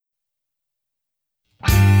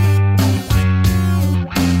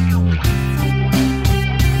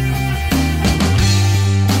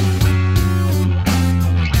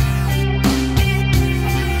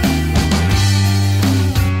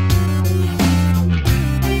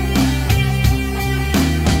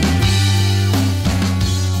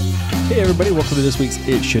everybody. Welcome to this week's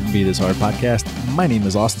It Shouldn't Be This Hard podcast. My name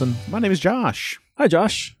is Austin. My name is Josh. Hi,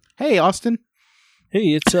 Josh. Hey, Austin.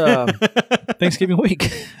 Hey, it's Thanksgiving week.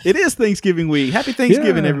 It is Thanksgiving week. Happy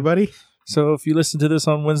Thanksgiving, everybody. So if you listen to this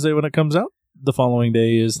on Wednesday when it comes out, the following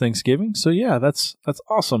day is Thanksgiving. So yeah, that's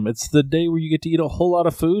awesome. It's the day where you get to eat a whole lot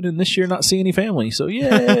of food and this year not see any family. So yay.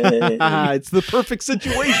 It's the perfect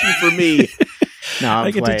situation for me. No,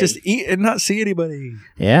 I get to just eat and not see anybody.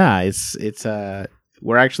 Yeah, it's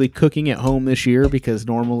we're actually cooking at home this year because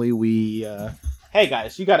normally we Hey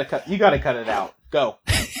guys, you gotta cut it out. Go.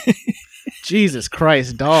 Jesus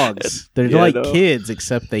Christ, dogs. They're kids,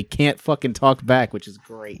 except they can't fucking talk back, which is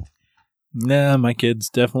great. Nah, my kids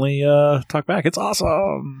definitely talk back. It's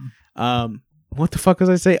awesome. What the fuck was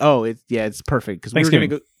I say? Oh, it's perfect because we were gonna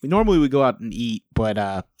go. Normally we go out and eat,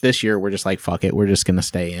 but this year we're just like, fuck it, we're just gonna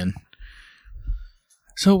stay in.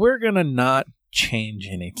 So we're gonna not change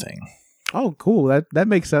anything. Oh, cool. That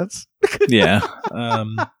makes sense. Yeah.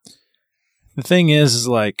 The thing is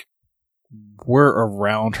like we're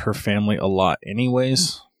around her family a lot,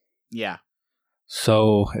 anyways. Yeah.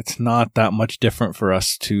 So it's not that much different for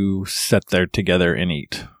us to sit there together and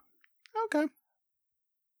eat. Okay.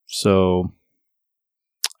 So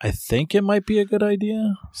I think it might be a good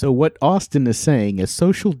idea. So what Austin is saying is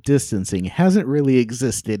social distancing hasn't really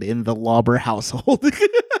existed in the Lauber household.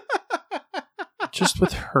 Just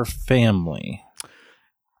with her family.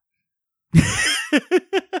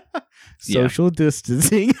 Social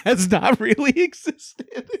distancing has not really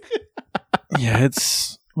existed. Yeah,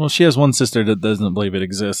 well, she has one sister that doesn't believe it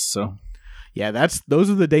exists, so. Yeah, those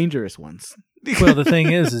are the dangerous ones. Well, the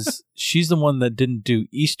thing is she's the one that didn't do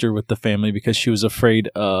Easter with the family because she was afraid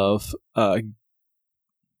of the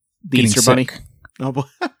Easter Bunny. Oh boy.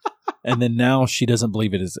 And then now she doesn't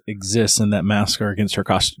believe it exists and that masks are against her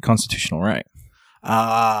constitutional right.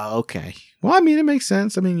 Okay. Well, I mean, it makes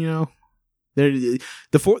sense. I mean,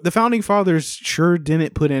 the founding fathers sure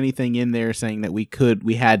didn't put anything in there saying that we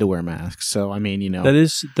had to wear masks. So, I mean,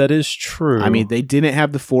 that is true. I mean, they didn't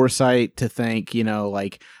have the foresight to think,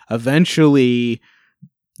 like eventually,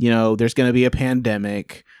 there's going to be a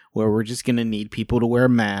pandemic where we're just going to need people to wear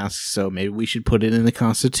masks. So maybe we should put it in the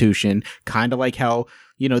Constitution, kind of like how,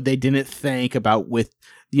 they didn't think about with,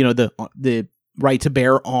 the right to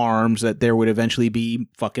bear arms, that there would eventually be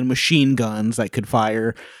fucking machine guns that could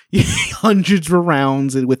fire hundreds of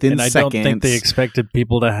rounds within seconds. And I don't think they expected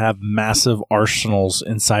people to have massive arsenals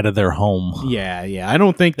inside of their home. Yeah. I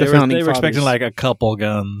don't think they were expecting like a couple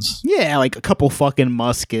guns. Yeah, like a couple fucking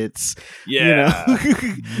muskets. Yeah.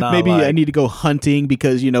 Maybe I need to go hunting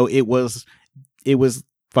because, it was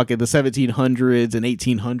fucking the 1700s and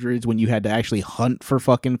 1800s when you had to actually hunt for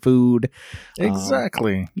fucking food.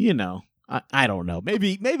 Exactly. I don't know.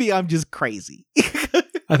 Maybe I'm just crazy.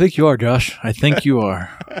 I think you are, Josh. I think you are.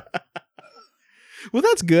 Well,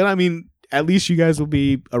 that's good. I mean, at least you guys will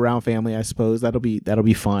be around family, I suppose. That'll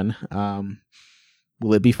be fun.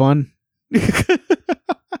 Will it be fun?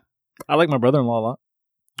 I like my brother-in-law a lot.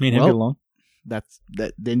 Me and him get along.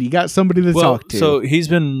 Then you got somebody to talk to. So he's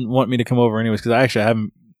been wanting me to come over anyways because I actually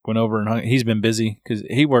haven't went over and hung. He's been busy because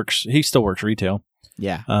he still works retail.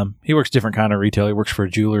 Yeah. He works different kind of retail. He works for a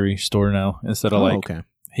jewelry store now instead of okay.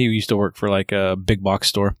 He used to work for like a big box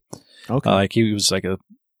store. Okay. Like he was like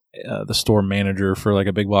the store manager for like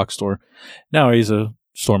a big box store. Now he's a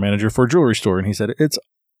store manager for a jewelry store, and he said it's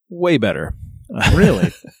way better.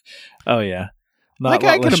 Really? Oh yeah. Not a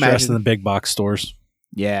lot less stress than the big box stores.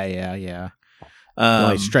 Yeah. The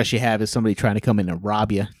only stress you have is somebody trying to come in and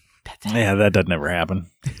rob you. Yeah, that doesn't ever happen.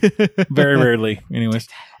 Very rarely, anyways.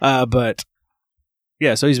 But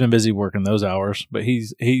yeah, so he's been busy working those hours, but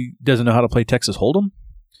he doesn't know how to play Texas Hold'em.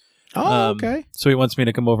 Oh, okay. So he wants me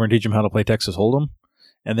to come over and teach him how to play Texas Hold'em,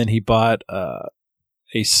 and then he bought a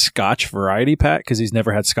Scotch variety pack because he's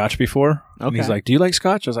never had Scotch before. Okay. And he's like, "Do you like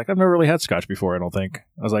Scotch?" I was like, "I've never really had Scotch before. I don't think."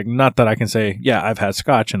 I was like, "Not that I can say, yeah, I've had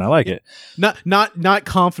Scotch and I like it." Not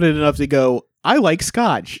confident enough to go, I like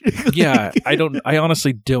Scotch. Yeah, I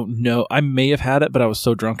honestly don't know. I may have had it, but I was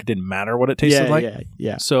so drunk it didn't matter what it tasted like.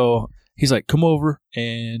 Yeah. So he's like, "Come over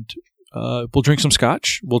and we'll drink some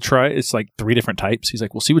Scotch. We'll try. It's like 3 different types." He's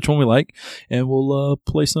like, "We'll see which one we like, and we'll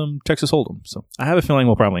play some Texas Hold'em." So I have a feeling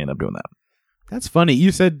we'll probably end up doing that. That's funny.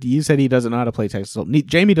 You said he doesn't know how to play Texas Hold'em.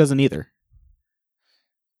 Jamie doesn't either.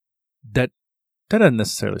 That doesn't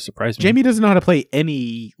necessarily surprise me. Jamie doesn't know how to play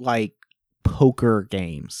any like poker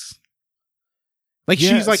games. Like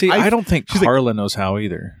she's like, I don't think Carla knows how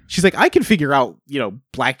either. She's like, I can figure out,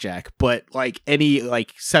 blackjack, but like any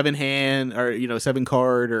like 7-hand or 7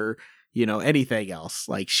 card or anything else.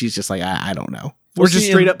 Like she's just like, I don't know. Or just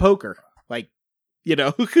straight up poker. Like,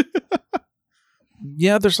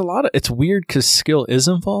 Yeah, there's a lot of. It's weird because skill is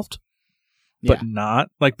involved, but not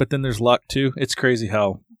like. But then there's luck too. It's crazy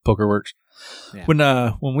how poker works. Yeah.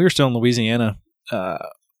 When we were still in Louisiana,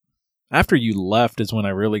 after you left is when I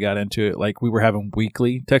really got into it. Like we were having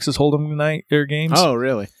weekly Texas Hold'em night air games. Oh,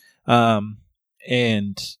 really?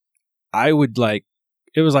 And I would like.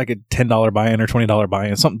 It was like a $10 buy-in or $20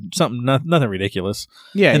 buy-in, something, nothing ridiculous.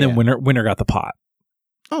 Yeah. And then winner got the pot.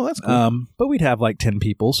 Oh, that's cool. But we'd have like 10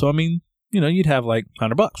 people, so I mean, you'd have like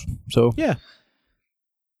 $100. So yeah,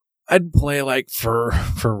 I'd play like for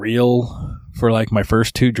real for like my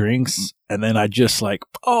first 2 drinks, and then I'd just like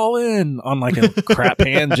all in on like a crap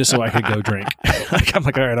hand just so I could go drink. Like, I'm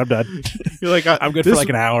like, all right, I'm done. You're like, I'm good for like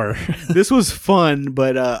an hour. This was fun,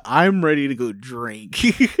 but I'm ready to go drink.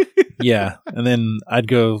 Yeah, and then I'd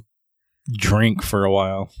go drink for a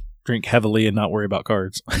while, drink heavily, and not worry about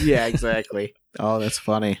cards. Yeah, exactly. Oh, that's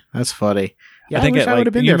funny. That's funny. Yeah, I wish I would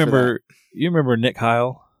have been there. You remember Nick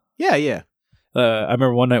Heil? Yeah, yeah. I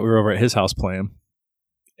remember one night we were over at his house playing,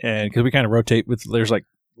 and because we kind of rotate with, there's like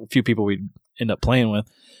a few people we'd end up playing with,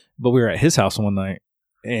 but we were at his house one night,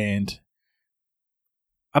 and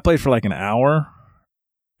I played for like an hour,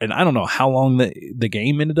 and I don't know how long the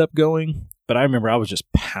game ended up going. But I remember I was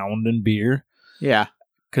just pounding beer. Yeah.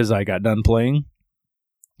 Because I got done playing.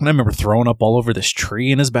 And I remember throwing up all over this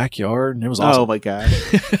tree in his backyard. And it was awesome. Oh, my God.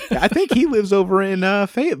 I think he lives over in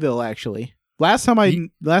Fayetteville, actually. Last time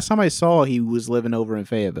I saw, he was living over in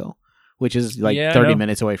Fayetteville, which is like 30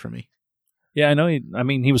 minutes away from me. Yeah, I know.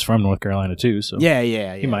 He was from North Carolina, too. So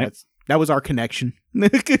Yeah. He might. That was our connection.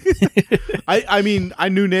 I mean, I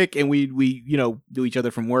knew Nick, and we knew each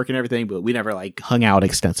other from work and everything, but we never like hung out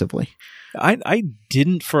extensively. I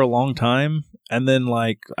didn't for a long time, and then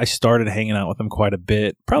like I started hanging out with him quite a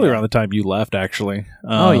bit, probably around the time you left, actually.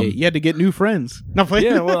 Yeah, you had to get new friends.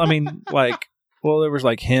 Yeah, well, I mean, there was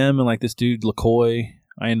like him and like this dude LaCoy.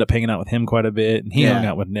 I ended up hanging out with him quite a bit, and he hung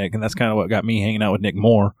out with Nick, and that's kind of what got me hanging out with Nick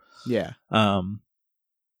more. Yeah.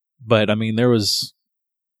 But I mean, there was.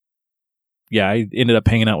 Yeah, I ended up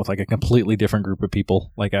hanging out with like a completely different group of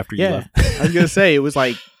people. Like after you left, I was gonna say it was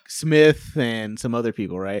like Smith and some other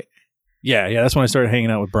people, right? Yeah, that's when I started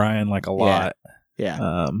hanging out with Brian like a lot.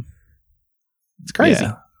 Yeah. It's crazy.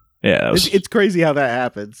 Yeah, it's crazy how that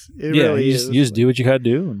happens. It really is. You just do what you gotta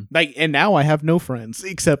do. And now I have no friends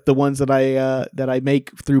except the ones that I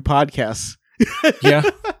make through podcasts. Yeah,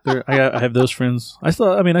 I have those friends. I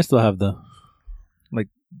still have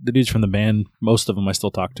the dudes from the band. Most of them I still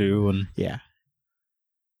talk to, and yeah.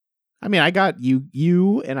 I mean, I got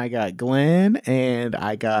you, and I got Glenn, and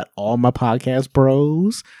I got all my podcast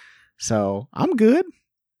bros. So I'm good.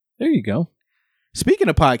 There you go. Speaking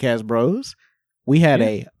of podcast bros, we had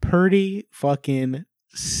a pretty fucking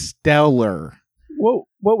stellar. What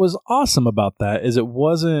was awesome about that is it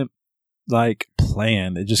wasn't like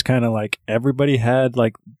planned. It just kind of like everybody had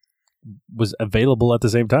like was available at the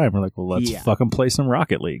same time. We're like, well, let's fucking play some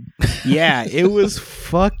Rocket League. Yeah, it was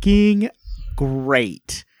fucking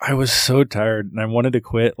great. I was so tired and I wanted to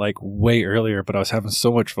quit like way earlier, but I was having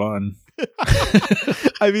so much fun.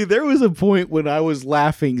 I mean, there was a point when I was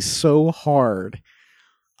laughing so hard,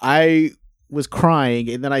 I was crying,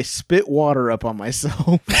 and then I spit water up on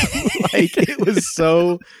myself. Like it was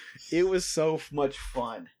so much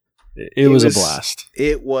fun. It was a blast.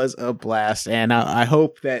 It was a blast, and I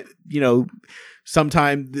hope that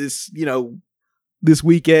sometime this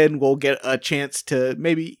weekend we'll get a chance to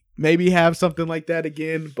maybe have something like that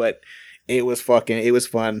again. But it was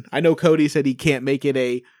fun. I know Cody said he can't make it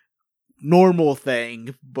a normal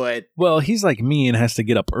thing, but he's like me and has to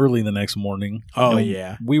get up early the next morning. Oh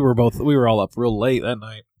yeah, we were all up real late that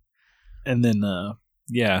night, and then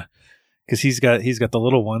because he's got the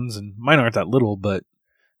little ones, and mine aren't that little, but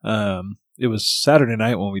it was Saturday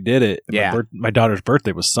night when we did it. Yeah, my daughter's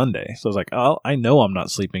birthday was Sunday, so I was like, oh, I know I'm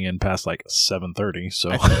not sleeping in past like 7:30.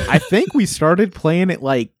 So I think we started playing at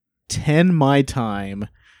like 10 my time,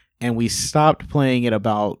 and we stopped playing at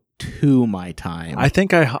about 2 my time. I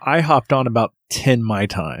think I hopped on about 10 my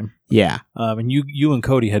time. Yeah. And you and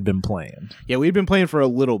Cody had been playing. Yeah, we'd been playing for a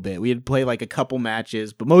little bit. We had played like a couple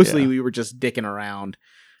matches, but mostly we were just dicking around,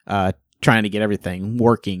 trying to get everything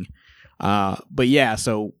working. But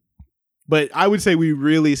I would say we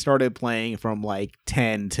really started playing from like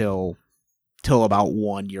 10 till about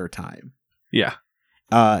 1 your time. Yeah.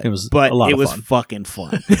 It was fucking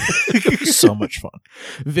fun. It was so much fun.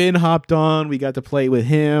 Vin hopped on. We got to play with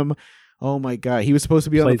him. Oh my God. He was supposed to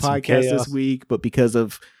be on the podcast this week, but because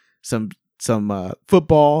of some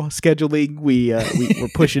football scheduling, we're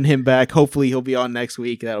pushing him back. Hopefully he'll be on next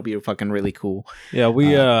week. That'll be fucking really cool.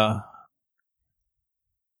 Yeah,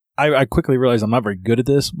 I quickly realized I'm not very good at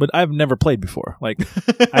this, but I've never played before. Like,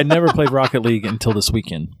 I never played Rocket League until this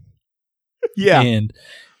weekend. Yeah. And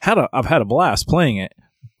I've had a blast playing it,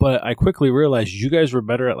 but I quickly realized you guys were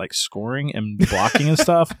better at like scoring and blocking and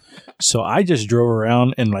stuff. So I just drove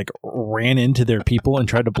around and like ran into their people and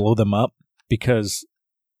tried to blow them up because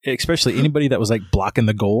especially anybody that was like blocking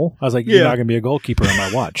the goal. I was like, you're not going to be a goalkeeper on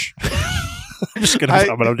my watch. I'm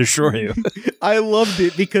going to destroy you. I loved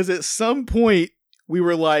it because at some point we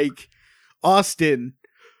were like, Austin,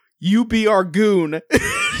 you be our goon. And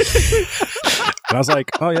I was like,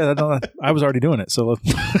 oh yeah, I was already doing it. So I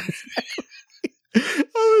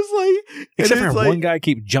was like, except for one guy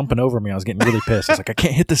keep jumping over me. I was getting really pissed. I was like, I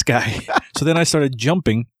can't hit this guy. So then I started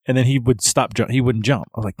jumping and then he would stop. He wouldn't jump.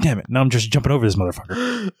 I was like, damn it. Now I'm just jumping over this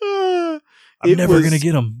motherfucker. I'm never going to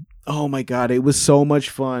get him. Oh my God. It was so much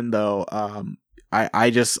fun though. I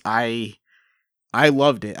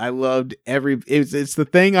loved it. I loved it's the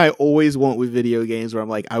thing I always want with video games where I'm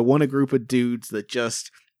like, I want a group of dudes that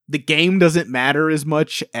just, the game doesn't matter as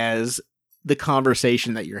much as the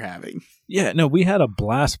conversation that you're having. Yeah, no, we had a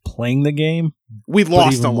blast playing the game. We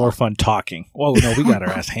lost even more fun talking. Well, no, we got our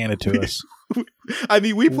ass handed to us. I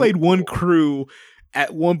mean, we played one crew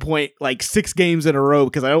at one point, like 6 games in a row,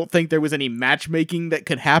 because I don't think there was any matchmaking that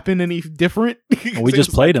could happen any different. We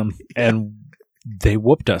just played them, and they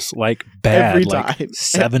whooped us like bad, every like time.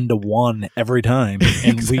 7-1 every time,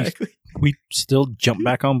 and Exactly. we still jumped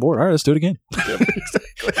back on board. All right, let's do it again. Exactly.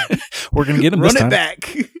 We're gonna get him. Run this time. it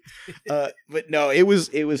back. But no, it was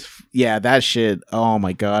yeah, that shit. Oh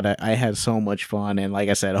my God, I had so much fun, and like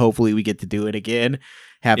I said, hopefully we get to do it again.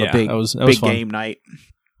 Have a big big game night.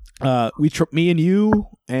 Me and you,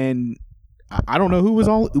 and I don't know who was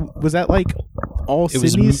all. Was that like all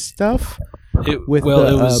Sydney's stuff? It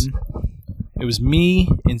was me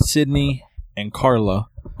and Sydney and Carla.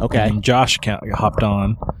 Okay, and Josh hopped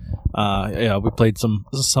on. Yeah, we played some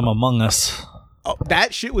Among Us. Oh,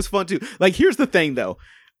 that shit was fun too. Like, here's the thing though.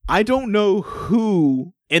 I don't know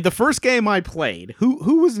who in the first game I played,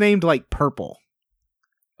 who was named like Purple.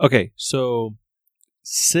 Okay, so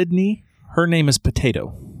Sydney, her name is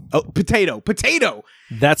Potato. Oh, Potato.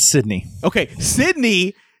 That's Sydney. Okay,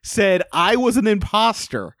 Sydney said I was an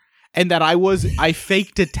imposter and that I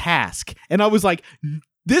faked a task. And I was like,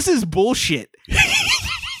 this is bullshit.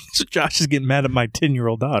 So Josh is getting mad at my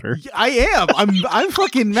 10-year-old daughter. I am. I'm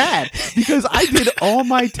fucking mad because I did all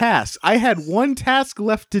my tasks. I had one task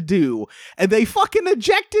left to do, and they fucking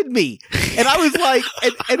ejected me. And I was like,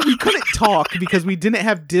 and we couldn't talk because we didn't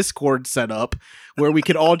have Discord set up where we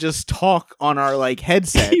could all just talk on our like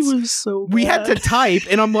headsets. He was so mad. We had to type,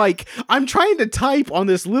 and I'm like, I'm trying to type on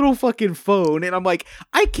this little fucking phone, and I'm like,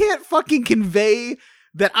 I can't fucking convey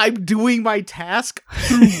that I'm doing my task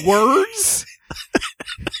through words.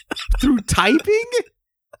 Through typing?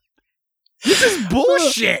 This is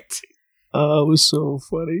bullshit. Oh, it was so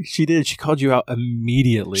funny. She did. She called you out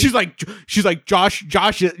immediately. She's like Josh is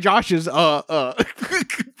faking Josh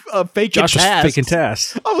was tasks. faking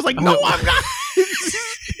tasks. I was like, no, I'm not.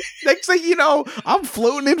 Next thing you know, I'm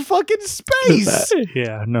floating in fucking space.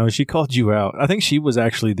 Yeah, no, she called you out. I think she was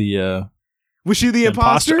actually the was she the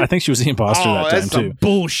imposter? I think she was the imposter that time that's some too.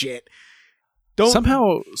 Bullshit.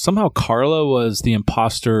 Somehow Carla was the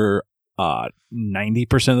imposter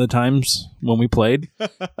 90% of the times when we played.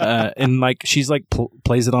 And like she's like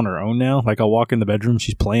plays it on her own now. Like I'll walk in the bedroom,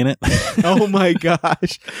 she's playing it. Oh my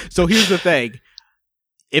gosh. So here's the thing.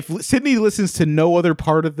 If Sydney listens to no other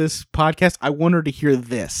part of this podcast, I want her to hear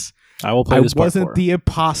this. I will play this part. I wasn't the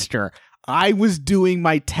imposter. I was doing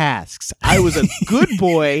my tasks. I was a good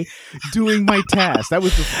boy doing my tasks. That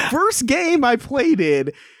was the first game I played in.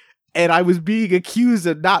 And I was being accused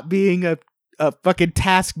of not being a fucking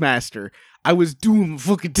taskmaster. I was doing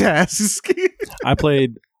fucking tasks. I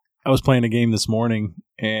was playing a game this morning,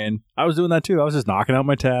 and I was doing that too. I was just knocking out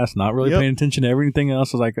my tasks, not really paying attention to everything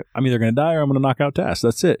else. I was like, I'm either going to die or I'm going to knock out tasks.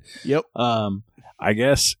 That's it. Yep. I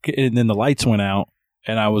guess, and then the lights went out,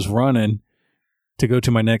 and I was running to go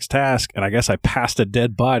to my next task, and I guess I passed a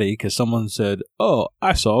dead body because someone said, oh,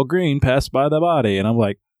 I saw green pass by the body. And I'm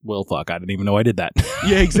like, well, fuck, I didn't even know I did that.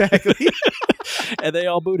 Yeah, exactly. And they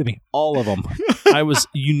all booted me. All of them. I was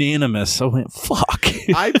unanimous. I went, fuck.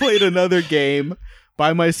 I played another game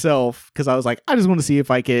by myself because I was like, I just want to see if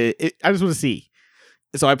I could. I just want to see.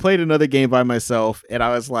 So I played another game by myself, and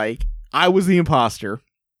I was like, I was the imposter.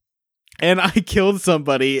 And I killed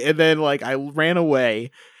somebody, and then like I ran away,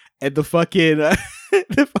 and the fucking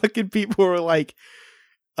people were like,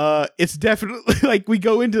 it's definitely like we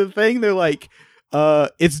go into the thing, they're like,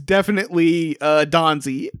 it's definitely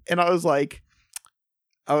Donzi. And I was like,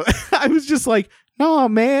 I was just like, No,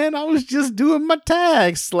 man, I was just doing my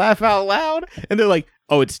tags. Laugh out loud. And they're like,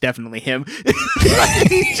 oh, it's definitely him.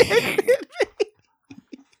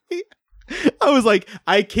 I was like,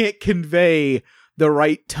 I can't convey the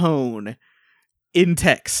right tone in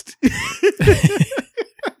text.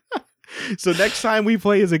 So next time we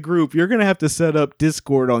play as a group, you're going to have to set up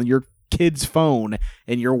Discord on your kid's phone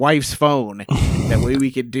and your wife's phone. That way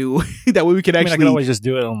we could do, that way we could actually. I can always just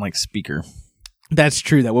do it on like speaker. That's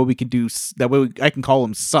true. That way we could do, that way I can call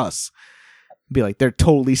them sus. Be like, they're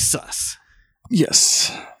totally sus.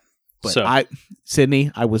 Yes. But so,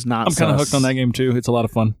 Sydney, I was not I'm kind of hooked on that game too. It's a lot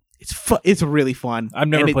of fun. It's really fun. I've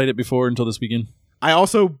never played it before until this weekend. I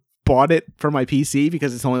also bought it for my PC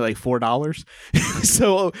because it's only like $4.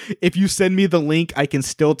 So if you send me the link, I can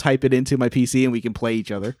still type it into my PC and we can play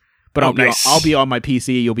each other. But I'll be on my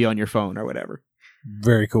PC, you'll be on your phone or whatever.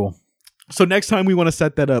 Very cool. So next time we want to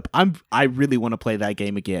set that up, I really want to play that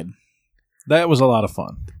game again. That was a lot of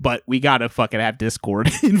fun. But we gotta fucking have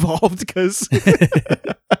Discord involved because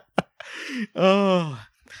oh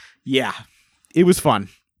yeah. It was fun.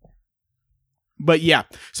 But yeah,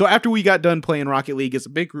 so after we got done playing Rocket League as a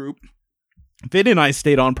big group, Vin and I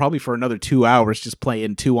stayed on probably for another 2 hours just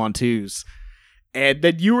playing 2-on-2s. And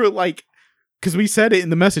then you were like, because we said it in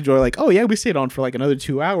the message, we were like, oh yeah, we stayed on for like another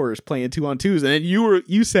 2 hours playing 2-on-2s. And then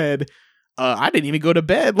you said, I didn't even go to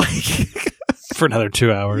bed. Like for another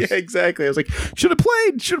 2 hours. Yeah, exactly. I was like, should have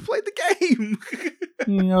played the game.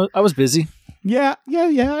 You know, I was busy. Yeah,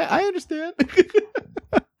 I understand.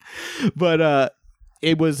 But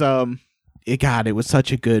it was it was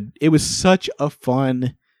such a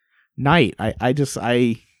fun night.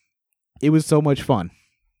 It was so much fun.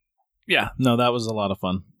 Yeah, no, that was a lot of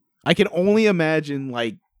fun. I can only imagine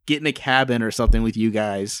like getting a cabin or something with you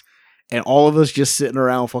guys and all of us just sitting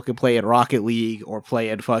around fucking playing Rocket League or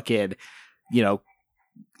playing fucking, you know,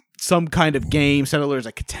 some kind of game, Settlers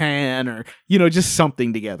of Catan, or, you know, just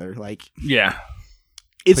something together. Like, yeah,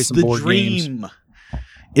 it's the dream. Games.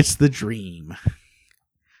 It's the dream.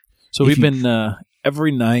 So we've been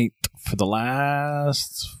every night for the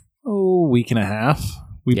last week and a half.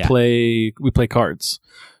 We play cards.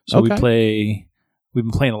 So we've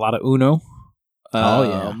been playing a lot of Uno.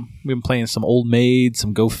 We've been playing some Old Maid,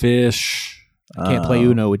 some Go Fish. Can't play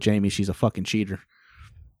Uno with Jamie. She's a fucking cheater.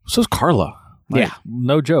 So's Carla. Like, yeah,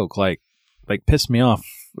 no joke. Like pissed me off.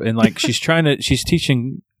 And like she's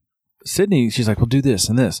teaching Sydney. She's like, "Well, do this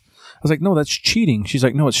and this." I was like, "No, that's cheating." She's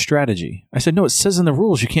like, "No, it's strategy." I said, "No, it says in the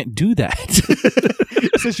rules you can't do that."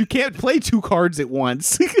 It says you can't play 2 cards at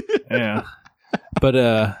once. Yeah, but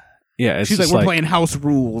yeah, it's she's like, "We're playing house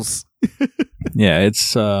rules." Yeah,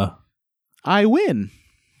 it's I win.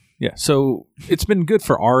 Yeah, so it's been good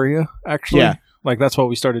for Aria actually. Yeah. Like, that's what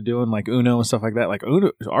we started doing, like Uno and stuff like that. Like,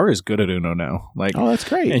 Aria's good at Uno now. Like, oh, that's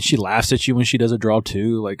great. And she laughs at you when she does a draw,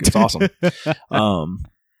 too. Like, it's awesome.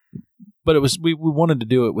 But it was we wanted to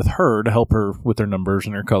do it with her to help her with her numbers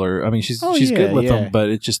and her color. I mean, she's good with them, but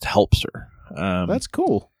it just helps her. That's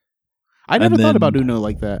cool. I never thought about Uno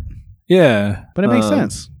like that. Yeah. But it makes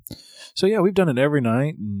sense. So, yeah, we've done it every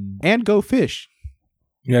night. And Go Fish.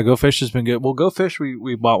 Yeah, Go Fish has been good. Well, Go Fish,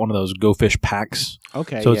 we bought one of those Go Fish packs.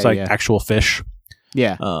 Okay. So it's like actual fish.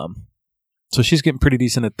 Yeah. So she's getting pretty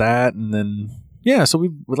decent at that, and then so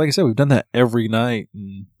like I said, we've done that every night,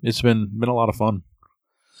 and it's been a lot of fun.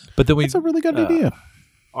 But then that's a really good idea.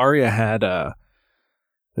 Aria had the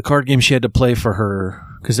card game she had to play for her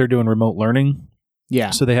because they're doing remote learning.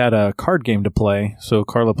 Yeah. So they had a card game to play. So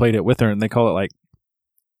Carla played it with her, and they call it like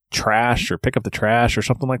trash or pick up the trash or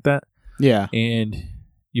something like that. Yeah. And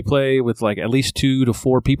you play with like at least 2 to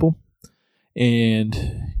 4 people.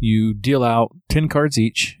 And you deal out 10 cards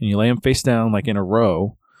each, and you lay them face down like in a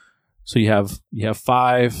row. So you have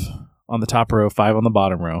 5 on the top row, 5 on the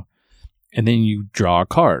bottom row, and then you draw a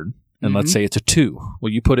card. And let's say it's a 2.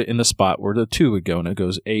 Well, you put it in the spot where the 2 would go, and it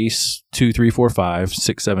goes ace 2, 3, 4, 5,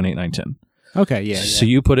 6, 7, 8, 9, 10. Okay, yeah. So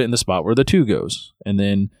you put it in the spot where the 2 goes, and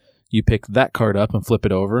then you pick that card up and flip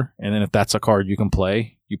it over, and then if that's a card you can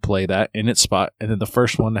play, you play that in its spot, and then the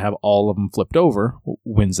first one to have all of them flipped over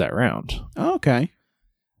wins that round. Okay.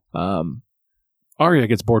 Aria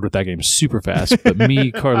gets bored with that game super fast, but me,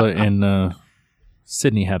 Carla, and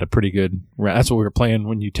Sydney had a pretty good round. That's what we were playing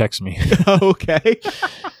when you text me. Okay.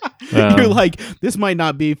 You're like, this might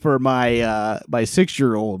not be for my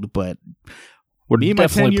 6-year-old, but me and my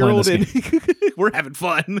 10-year-old, we're having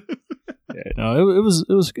fun. Yeah, no, it was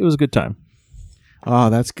a good time. Oh,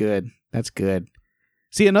 that's good. That's good.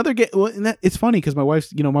 See, another game. Well, it's funny because my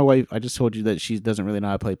wife. I just told you that she doesn't really know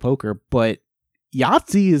how to play poker, but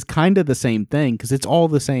Yahtzee is kind of the same thing because it's all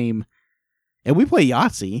the same, and we play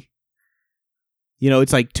Yahtzee.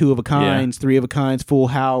 It's like Two of a Kinds, Three of a Kinds, Full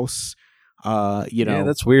House. Yeah,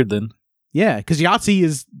 that's weird then. Yeah, because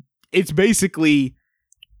Yahtzee it's basically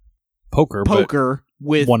poker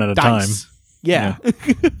with one at a dice. time. Yeah.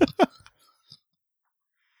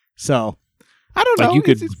 So, I don't know.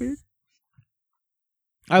 It's weird.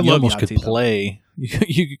 I love almost Yahtzee, could play.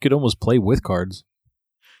 You could almost play with cards.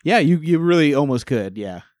 Yeah, you really almost could.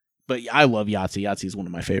 Yeah, but I love Yahtzee. Yahtzee is one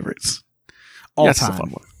of my favorites. All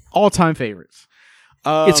time, all-time favorites.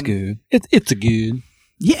 It's good. It's a good.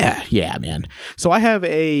 Yeah, man. So I have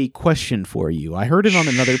a question for you. I heard it on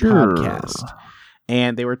another podcast,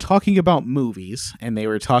 and they were talking about movies, and they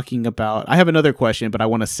were talking about. I have another question, but I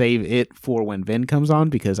want to save it for when Vin comes on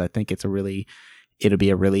because I think it'll be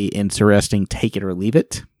a really interesting take it or leave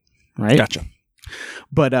it. Right? Gotcha.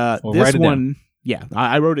 But this one, yeah,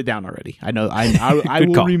 I wrote it down already. I know. I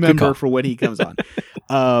will remember for when he comes on.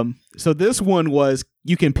 So this one was.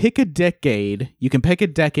 You can pick a decade. You can pick a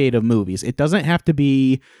decade of movies. It doesn't have to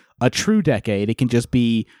be a true decade. It can just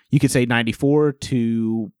be, you could say 94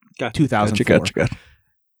 to 2004. Gotcha.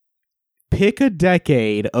 Pick a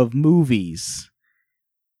decade of movies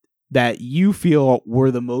that you feel were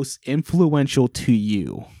the most influential to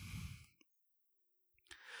you.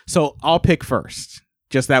 So I'll pick first.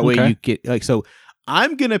 Just that way you get, so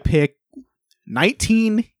I'm going to pick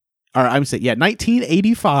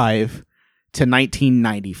 1985 to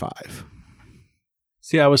 1995.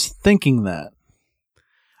 See, I was thinking that.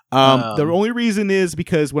 The only reason is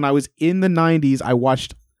because when I was in the 90s, I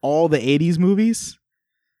watched all the 80s movies.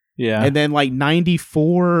 Yeah. And then like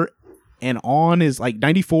 94 and on is like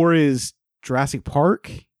 94 is Jurassic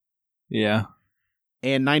Park. Yeah.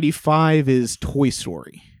 And 95 is Toy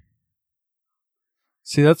Story.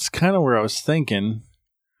 See, that's kind of where I was thinking.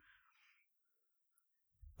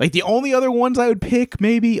 Like the only other ones I would pick,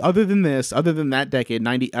 maybe other than that decade,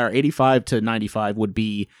 85 to 95 would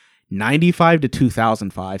be 95 to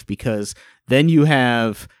 2005, because then you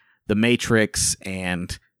have The Matrix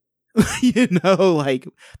and like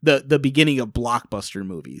the beginning of blockbuster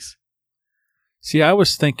movies. See, I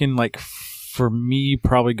was thinking like for me,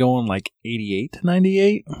 probably going like 88 to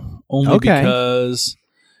 98, only because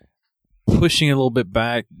pushing a little bit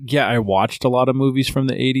back. Yeah, I watched a lot of movies from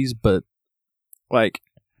the 80s, but like.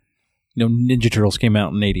 Ninja Turtles came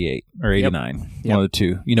out in 88 or 89, one of the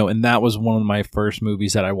two, and that was one of my first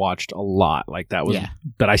movies that I watched a lot. Like that was,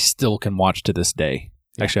 that I still can watch to this day.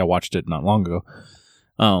 Yeah. Actually, I watched it not long ago.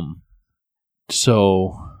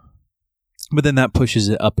 But then that pushes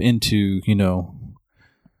it up into,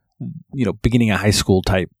 beginning of high school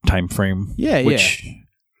type time frame. Yeah. Which,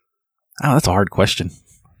 that's a hard question.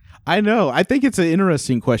 I know. I think it's an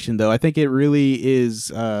interesting question, though. I think it really is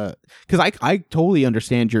because I totally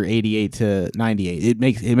understand your 88 to 98. It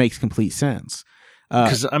makes complete sense.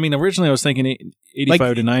 Because originally I was thinking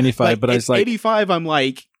 85 to 95, but I was like 85. I'm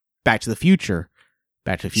like Back to the Future,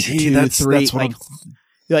 2, 3. That's why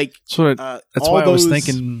I was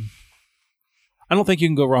thinking. I don't think you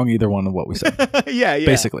can go wrong either one of what we said. yeah.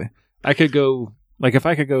 Basically, I could go if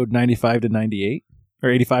I could go 95 to 98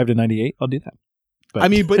 or 85 to 98, I'll do that. But.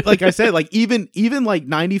 But like I said, like even like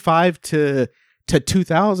 95 to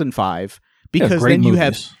 2005, because then you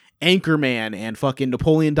have Anchorman and fucking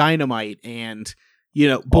Napoleon Dynamite and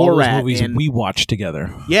Borat, all those movies we watched together.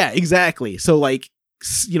 Yeah, exactly. So like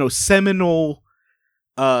seminal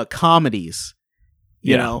comedies,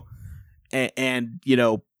 you know, and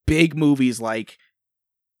big movies like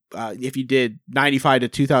if you did 95 to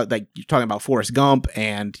 2000, like you're talking about Forrest Gump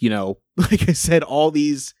and like I said, all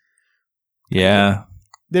these. Yeah.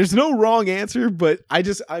 There's no wrong answer, but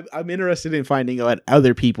I'm interested in finding out what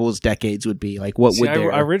other people's decades would be. Like, what would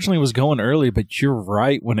I originally was going early, but you're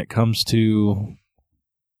right when it comes to.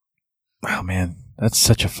 Oh man, that's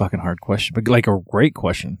such a fucking hard question, but like a great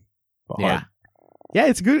question. Yeah,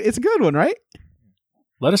 it's good. It's a good one, right?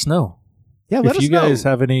 Let us know. Yeah, let us know. If you guys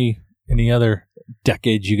have any other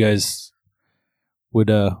decades you guys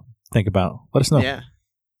would think about, let us know. Yeah.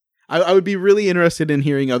 I would be really interested in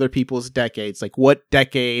hearing other people's decades. Like, what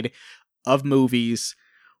decade of movies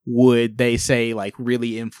would they say, like,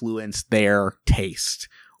 really influence their taste?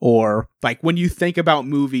 Or, like, when you think about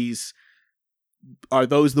movies, are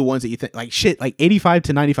those the ones that you think, like, shit, like, 85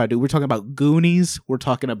 to 95, dude, we're talking about Goonies. We're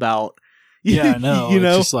talking about... Yeah, I know.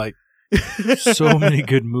 It's just, like, so many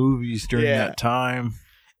good movies during that time.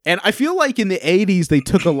 And I feel like in the 80s, they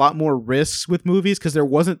took a lot more risks with movies because there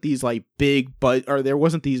wasn't these, like, there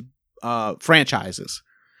wasn't these franchises.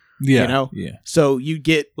 Yeah. So you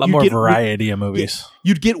get a lot more variety of movies.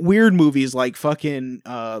 You'd get weird movies like fucking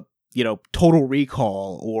Total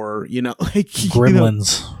Recall or like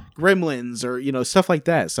Gremlins. Gremlins or, stuff like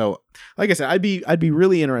that. So like I said, I'd be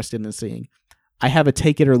really interested in seeing. I have a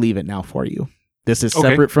take it or leave it now for you. This is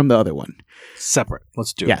separate from the other one. Separate.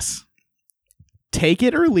 Let's do it. Yes. Take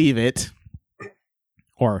it or leave it,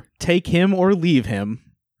 or take him or leave him.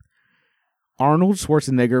 Arnold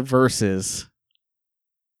Schwarzenegger versus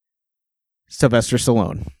Sylvester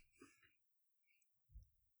Stallone.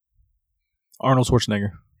 Arnold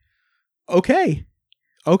Schwarzenegger. Okay.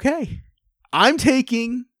 I'm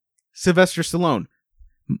taking Sylvester Stallone.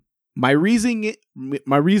 My reasoning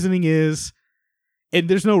is, and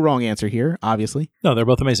there's no wrong answer here, obviously. No, they're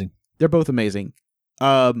both amazing.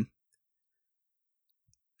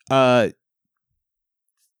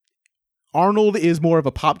 Arnold is more of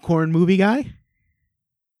a popcorn movie guy.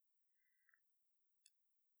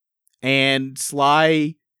 And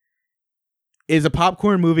Sly is a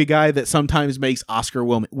popcorn movie guy that sometimes makes Oscar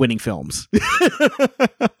winning films.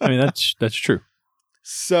 I mean, that's true.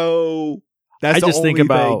 So that's I just think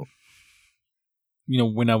about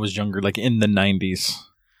thing. When I was younger, like in the 90s.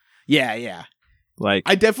 Yeah. Like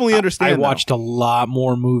I definitely understand. I watched a lot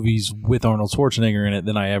more movies with Arnold Schwarzenegger in it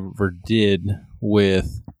than I ever did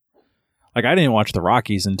with. Like I didn't watch the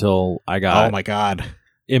Rockies until I got. Oh my God.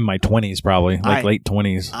 In my 20s, probably late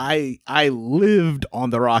 20s. I lived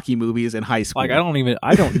on the Rocky movies in high school. Like I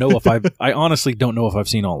don't know if I honestly don't know if I've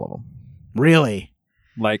seen all of them. Really?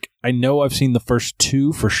 Like I know I've seen the first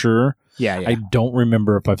two for sure. Yeah. I don't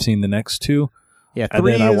remember if I've seen the next two. Yeah,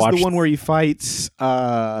 3 is the one where he fights.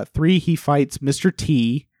 3 he fights Mr.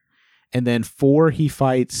 T, and then 4 he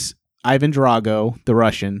fights Ivan Drago, the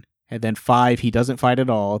Russian, and then 5 he doesn't fight at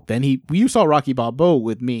all. Then you saw Rocky Balboa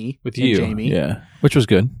with me, with and you, Jamie, yeah, which was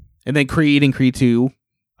good. And then Creed and Creed 2.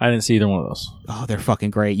 I didn't see either one of those. Oh, they're fucking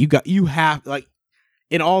great. You have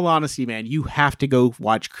in all honesty, man, you have to go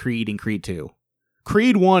watch Creed and Creed 2.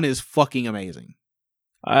 Creed 1 is fucking amazing.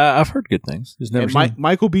 I've heard good things.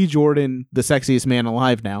 Michael B. Jordan, the sexiest man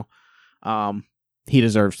alive now. He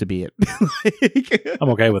deserves to be it. I'm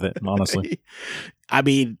okay with it, honestly. I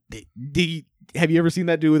mean, have you ever seen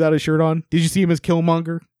that dude without a shirt on? Did you see him as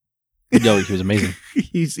Killmonger? Yo, he was amazing.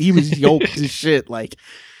 he was yoked as shit. Like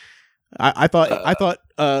I thought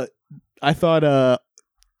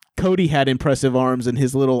Cody had impressive arms in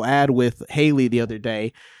his little ad with Haley the other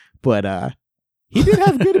day, but he did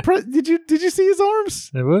have good. Did you see his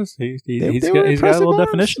arms? It was. He's got a little arms.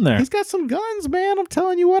 Definition there. He's got some guns, man. I'm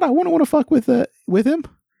telling you what. I wouldn't want to fuck with him.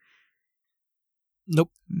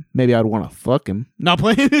 Nope. Maybe I'd want to fuck him. Not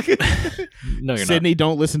playing. No, you're Sydney, not.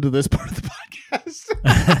 don't listen to this part of the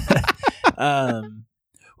podcast.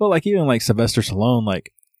 Well, like even like Sylvester Stallone,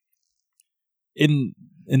 like in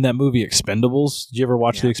that movie Expendables. Did you ever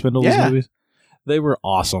watch the Expendables movies? They were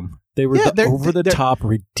awesome. They were over the top,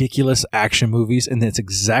 ridiculous action movies, and that's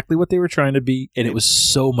exactly what they were trying to be, and it was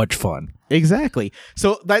so much fun. Exactly.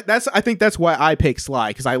 So I think that's why I pick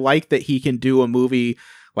Sly, because I like that he can do a movie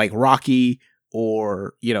like Rocky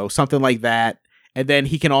or something like that, and then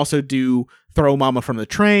he can also do Throw Mama from the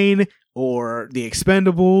Train or The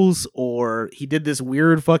Expendables, or he did this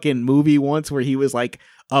weird fucking movie once where he was like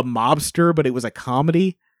a mobster, but it was a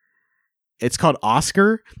comedy. It's called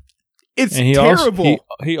Oscar. It's terrible.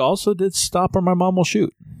 He also did Stop or My Mom Will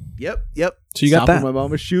Shoot. Yep. So you got that. Stop or My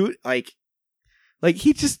Mom Will Shoot. Like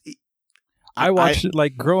he just. I watched it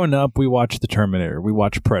like growing up. We watched The Terminator. We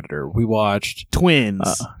watched Predator. We watched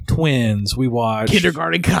Twins. We watched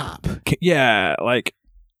Kindergarten Cop. Yeah, like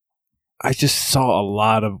I just saw a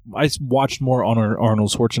lot of. I watched more on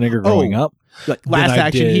Arnold Schwarzenegger growing up. Like Last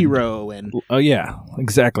Action Hero and. Oh yeah,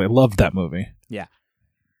 exactly. I loved that movie. Yeah.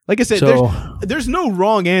 Like I said, there's no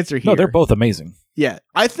wrong answer here. No, they're both amazing. Yeah.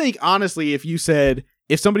 I think, honestly, if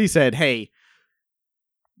somebody said, hey,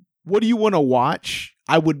 what do you want to watch?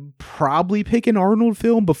 I would probably pick an Arnold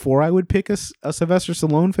film before I would pick a Sylvester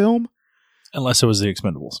Stallone film. Unless it was The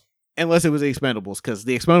Expendables. Unless it was The Expendables, because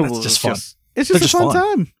The Expendables is just fun. It's just a fun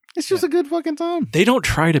time. It's just a good fucking time. They don't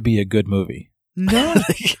try to be a good movie. No.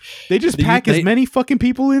 They just pack as many fucking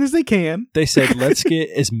people in as they can. They said, let's get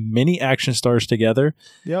as many action stars together.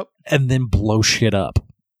 Yep. And then blow shit up.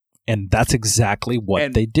 And that's exactly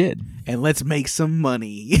what they did. And let's make some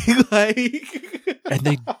money.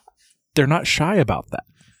 And they're not shy about that.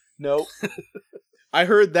 Nope. I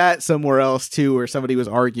heard that somewhere else too, where somebody was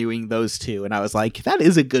arguing those two, and I was like, that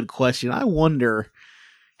is a good question. I wonder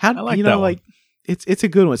how it's a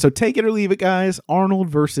good one. So take it or leave it, guys. Arnold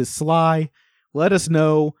versus Sly. Let us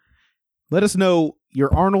know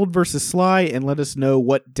your Arnold versus Sly, and let us know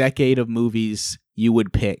what decade of movies you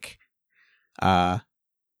would pick. And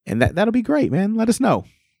that'll be great, man. Let us know.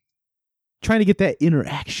 Trying to get that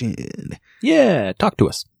interaction. Yeah, talk to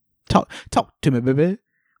us. Talk to me, baby.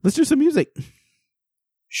 let's do some music.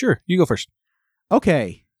 Sure, you go first.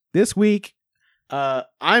 Okay, this week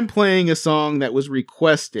I'm playing a song that was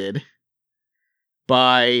requested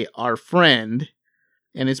by our friend,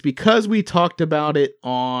 and it's because we talked about it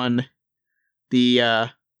on the on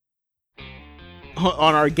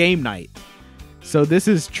our game night. So this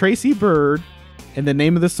is Tracy Bird, and the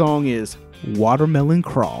name of the song is Watermelon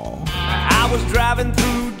Crawl. I was driving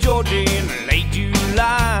through Georgia in late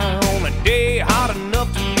July on a day hot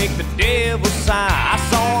enough to make the devil sigh. I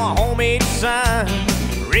saw a homemade sign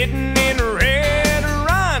written in red,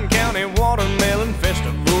 Ryan County Watermelon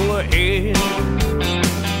Festival ahead.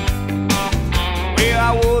 Well,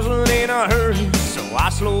 I wasn't in a hurry, so I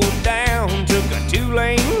slowed down, took a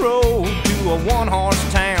 2-lane road to a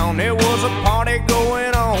 1-horse town. There was a party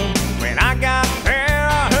going on. When I got there,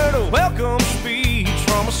 I heard a welcome speech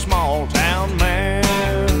from a small town man.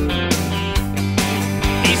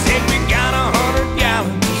 He said, we got 100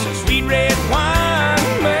 gallons of sweet red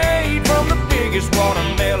wine made from the biggest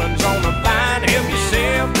watermelons on the vine. Help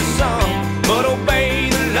yourself to some, but obey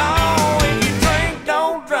the law. If you drink,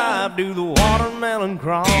 don't drive, do the watermelon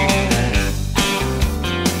crawl.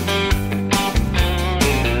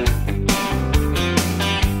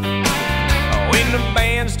 When the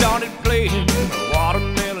band started playing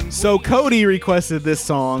watermelon. So Cody requested this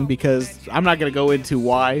song because I'm not going to go into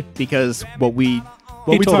why, because He we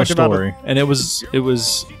told a talked about story, and it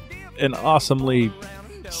was an awesomely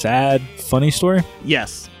sad, funny story.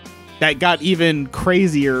 Yes. That got even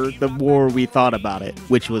crazier the more we thought about it,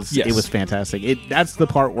 which was Yes. it was fantastic. That's the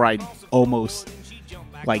part where I almost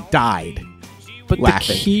died. But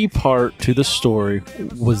laughing. the key part to the story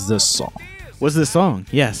was this song. Was this song?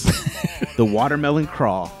 Yes. The Watermelon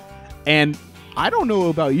Crawl. And I don't know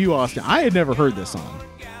about you, Austin. I had never heard this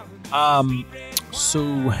song.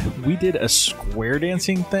 So we did a line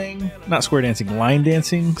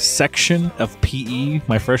dancing section of PE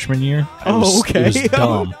my freshman year. It was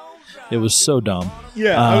dumb. It was so dumb.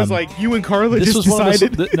 Yeah, I was like, you and Carla just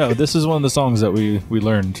decided. This is one of the songs that we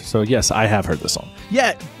learned. So yes, I have heard the song.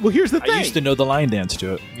 Yeah, well, here's the thing. I used to know the line dance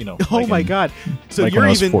to it. Oh my God! So like you're when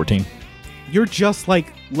I was even 14. You're just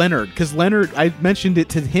like Leonard, because Leonard, I mentioned it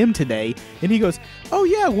to him today, and he goes, "Oh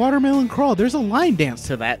yeah, Watermelon Crawl. There's a line dance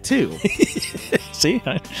to that too." See,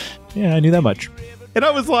 I knew that much. And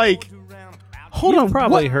I was like, "Hold you on,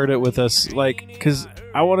 probably what?" heard it with us, because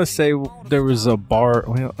I want to say there was a bar.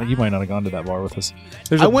 Well, you might not have gone to that bar with us.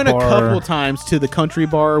 I went a couple times to the country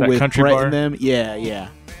bar with country Brett bar? and them. Yeah.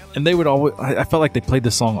 And they would always. I felt like they played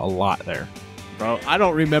this song a lot there. Bro, I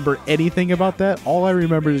don't remember anything about that. All I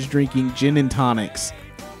remember is drinking gin and tonics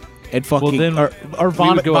and fucking then or We would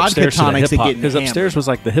go vodka upstairs to the tonics hip and hop, getting because upstairs was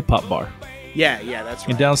like the hip hop bar, Yeah, that's right.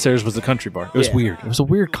 and downstairs was the country bar. It was Yeah. weird. It was a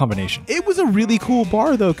weird combination. It was a really cool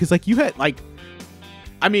bar though, because you had I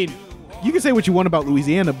mean, you can say what you want about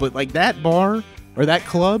Louisiana, but that bar or that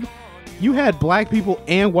club, you had black people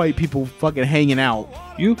and white people fucking hanging out.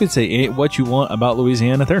 You could say what you want about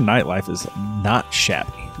Louisiana. Their nightlife is not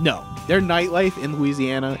shabby. No, their nightlife in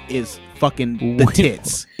Louisiana is fucking the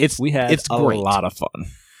tits. It's a great. lot of fun.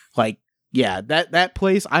 That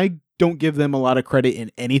place, I don't give them a lot of credit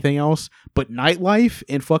in anything else, but nightlife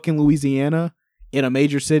in fucking Louisiana in a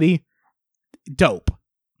major city, dope.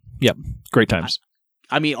 Yep, great times.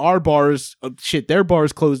 I mean, our bars, their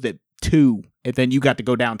bars closed at 2, and then you got to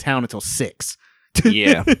go downtown until 6.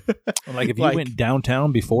 Yeah. Like if you went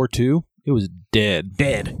downtown before 2, it was dead,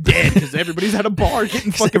 because everybody's at a bar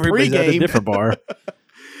getting fucking everybody's at a pregame. different bar.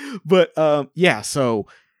 But yeah, so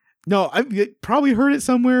no, I've probably heard it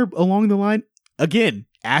somewhere along the line. Again,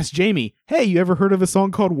 ask Jamie. Hey, you ever heard of a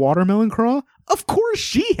song called Watermelon Crawl? Of course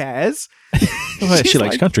she has. She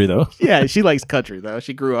likes country though. Yeah, she likes country though.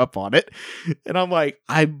 She grew up on it, and I'm like,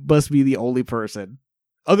 I must be the only person.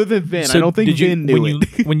 Other than Vin, So I don't think Vin knew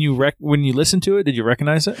it. when you listened to it, did you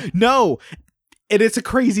recognize it? No, and it's a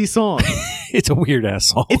crazy song. It's a weird ass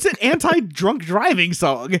song. It's an anti-drunk driving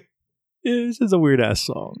song. This is a weird ass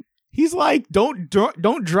song. He's like, don't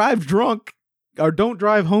drive drunk, or don't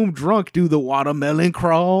drive home drunk. Do the watermelon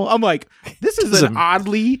crawl. I'm like, this is an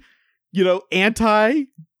oddly,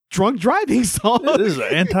 anti-drunk driving song. This is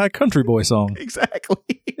an anti-country boy song. Exactly.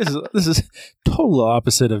 This is total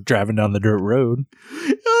opposite of driving down the dirt road.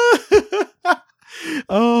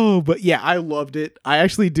 Oh, but yeah, I loved it. I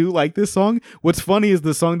actually do like this song. What's funny is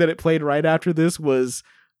the song that it played right after this was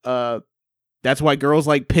That's Why Girls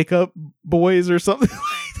Like Pickup Boys or something.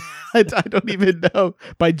 I don't even know,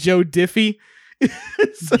 by Joe Diffie.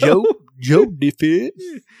 Joe Diffie.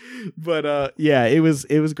 But yeah, it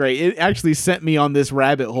was great. It actually sent me on this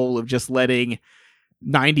rabbit hole of just letting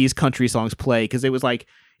 90s country songs play, because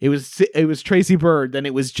it It was Tracy Byrd, then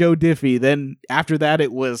it was Joe Diffie, then after that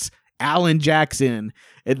it was Alan Jackson,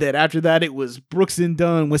 and then after that it was Brooks and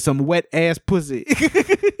Dunn with some wet ass pussy.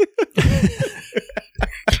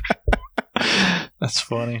 That's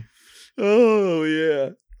funny. Oh yeah.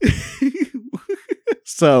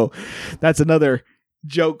 So that's another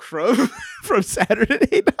joke from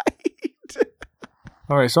Saturday night.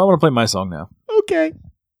 All right, so I'm gonna play my song now. Okay.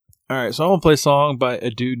 All right, so I'm gonna play a song by a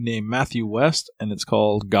dude named Matthew West, and it's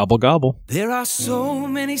called "Gobble Gobble." There are so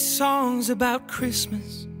many songs about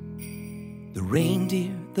Christmas, the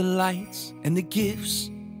reindeer, the lights, and the gifts.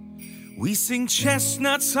 We sing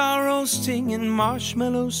chestnuts are roasting and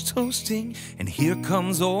marshmallows toasting, and here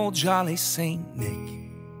comes old jolly Saint Nick.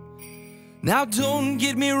 Now don't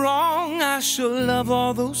get me wrong, I sure love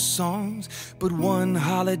all those songs, but one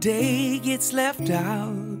holiday gets left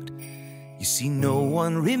out. You see, no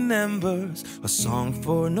one remembers a song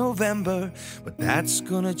for November, but that's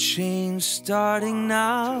gonna change starting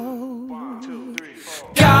now. 1, 2, 3,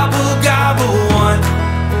 4. Gobble, gobble, 1.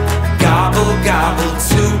 Gobble, gobble,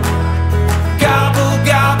 2. Gobble,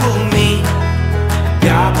 gobble, me.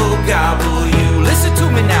 Gobble, gobble, you. Listen to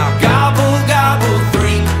me now. Gobble, gobble,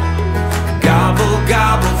 3. Gobble,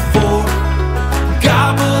 gobble, 4.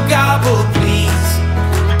 Gobble, gobble, please.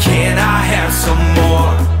 Can I have some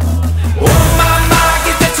more? Oh my my,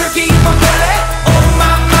 get that turkey in my belly. Oh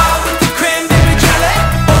my my, with the cranberry jelly.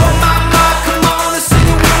 Oh my my, come on and sing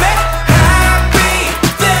it with me. Happy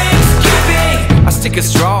Thanksgiving. I stick a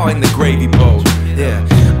straw in the gravy bowl. Yeah,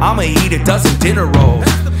 I'ma eat a dozen dinner rolls.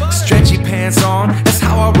 Stretchy pants on, that's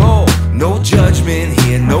how I roll. No judgment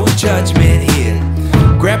here, no judgment here.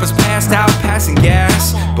 Grandpa's passed out, passing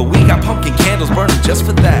gas, but we got pumpkin candles burning just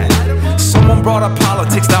for that. Someone brought up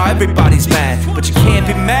politics, now everybody's mad, but you can't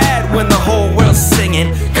be mad when the whole world's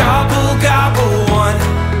singing. Gobble, gobble, 1.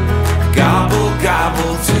 Gobble,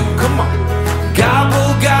 gobble, 2. Come on.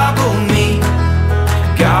 Gobble, gobble, me.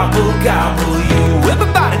 Gobble, gobble, you.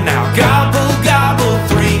 Everybody now. Gobble, gobble,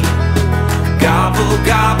 3. Gobble,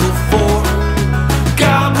 gobble, 4.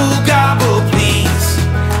 Gobble, gobble, please.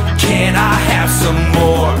 Can I have some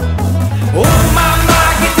more? Oh my my,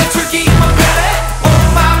 get that turkey in my belly. Oh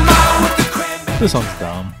my my, with the cranberry. This song's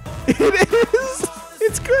dumb. It is.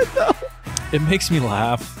 It's good though. It makes me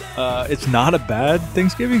laugh. It's not a bad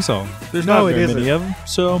Thanksgiving song. There's No, not it very many isn't. of them.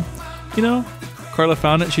 So, you know, Carla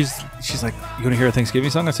found it. She's like, "You want to hear a Thanksgiving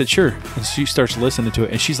song?" I said, "Sure." And she starts listening to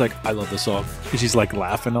it, and she's like, "I love this song." And she's like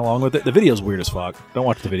laughing along with it. The video's weird as fuck. Don't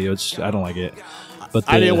watch the video. I don't like it. But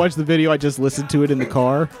I didn't watch the video. I just listened to it in the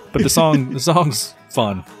car. But the song's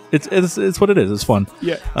fun. It's what it is. It's fun.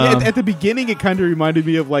 Yeah. At the beginning, it kind of reminded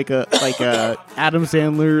me of like a Adam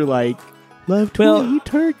Sandler like love to eat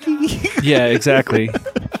turkey. Yeah, exactly.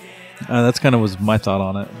 That's kind of was my thought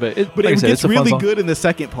on it. But it like I said, gets it's a fun really song. good in the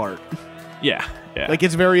second part. Yeah. Like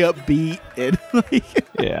it's very upbeat and like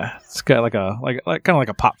yeah, it's got like kind of like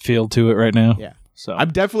a pop feel to it right now. Yeah. So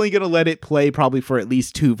I'm definitely gonna let it play probably for at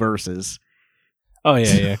least 2 verses. Oh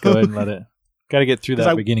yeah. Go ahead and let it. Got to get through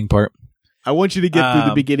that beginning part. I want you to get through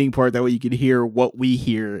the beginning part. That way you can hear what we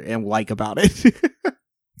hear and like about it.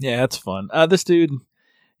 Yeah, that's fun. This dude,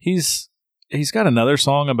 he's got another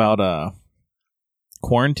song about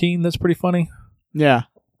quarantine that's pretty funny. Yeah.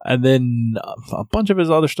 And then a bunch of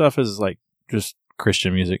his other stuff is like just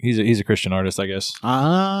Christian music. He's a Christian artist, I guess.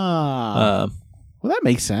 Well, that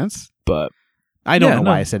makes sense. But I don't know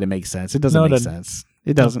why I said it makes sense. It doesn't make sense.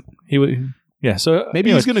 It doesn't. Yeah. So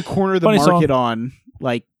maybe he's going to corner the market song. on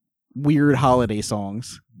like weird holiday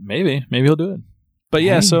songs. Maybe he'll do it. But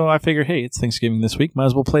yeah, so I figure, hey, it's Thanksgiving this week. Might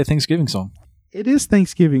as well play a Thanksgiving song. It is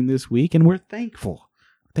Thanksgiving this week, and we're thankful.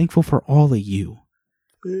 Thankful for all of you.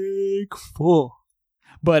 Thankful.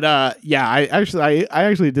 But yeah, I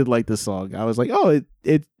actually did like this song. I was like, oh,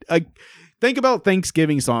 it think about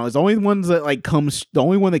Thanksgiving songs. The only one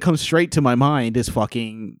that comes straight to my mind is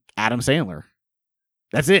fucking Adam Sandler.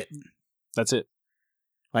 That's it.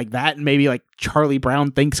 Like that, and maybe like Charlie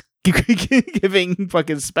Brown Thanksgiving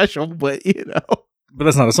fucking special, but you know. But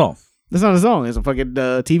that's not a song. That's not a song. It's a fucking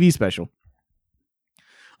TV special.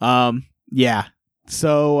 Yeah.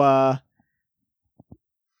 So,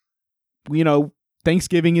 you know,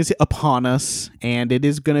 Thanksgiving is upon us, and it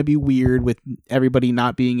is going to be weird with everybody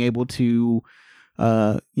not being able to,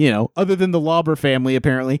 you know, other than the Lauber family,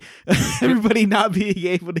 apparently, everybody not being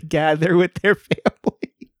able to gather with their family.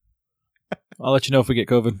 I'll let you know if we get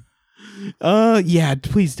COVID. Yeah,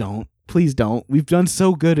 please don't. Please don't. We've done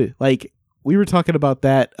so good. Like, we were talking about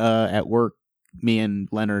that at work, me and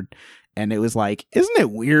Leonard, and it was like, isn't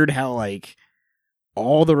it weird how, like,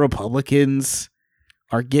 all the Republicans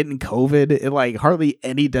are getting COVID and, like, hardly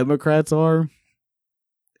any Democrats are?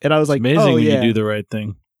 And I was like, amazing oh, when yeah. you do the right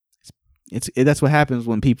thing. That's what happens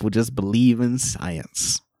when people just believe in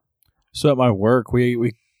science. So at my work,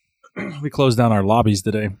 we closed down our lobbies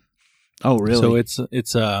today. Oh, really? So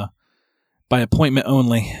it's by appointment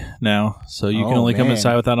only now. So you can only come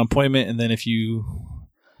inside without an appointment. And then if you,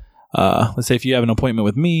 let's say if you have an appointment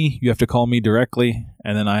with me, you have to call me directly.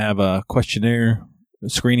 And then I have a questionnaire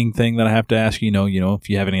screening thing that I have to ask, you know, if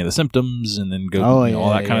you have any of the symptoms, and then go, all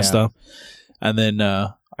that kind of stuff. And then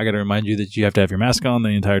I got to remind you that you have to have your mask on the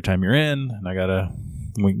entire time you're in. And I got to,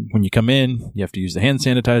 when you come in, you have to use the hand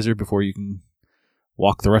sanitizer before you can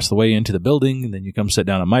walk the rest of the way into the building. And then you come sit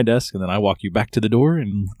down at my desk, and then I walk you back to the door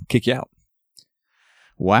and kick you out.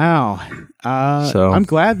 Wow. So I'm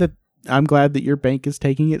glad that your bank is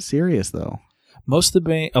taking it serious, though. Most of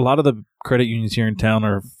the a lot of the credit unions here in town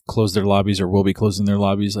are closed their lobbies, or will be closing their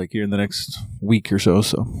lobbies like here in the next week or so.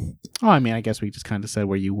 Oh, I mean, I guess we just kind of said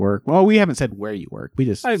where you work. Well, we haven't said where you work. We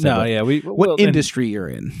just said what industry you're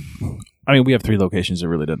in. I mean, we have 3 locations. It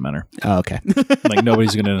really doesn't matter. Oh, okay. Like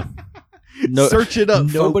nobody's gonna search it up.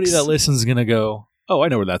 Nobody folks. that listens is gonna go, oh, I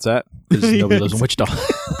know where that's at, because nobody lives in Wichita.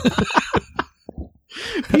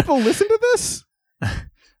 People listen to this?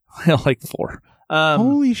 Like 4.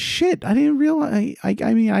 Holy shit! I didn't realize.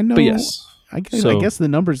 I mean, I know. But yes, I guess the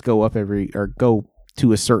numbers go up go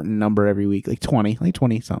to a certain number every week, like 20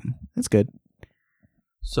 something. That's good.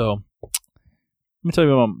 So let me tell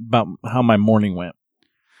you about how my morning went.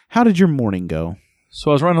 How did your morning go?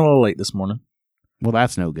 So I was running a little late this morning. Well,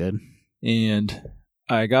 that's no good. And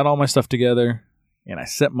I got all my stuff together, and I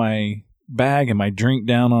set my bag and my drink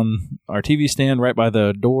down on our TV stand right by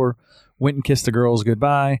the door, went and kissed the girls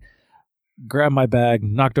goodbye, grabbed my bag,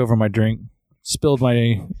 knocked over my drink, spilled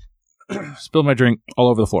my drink all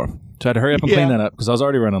over the floor. So I had to hurry up and clean that up because I was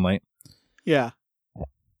already running late. Yeah.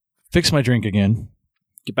 Fix my drink again,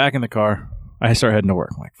 get back in the car. I start heading to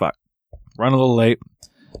work. I'm like, fuck. Run a little late.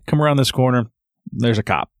 Come around this corner. There's a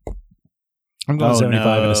cop. I'm going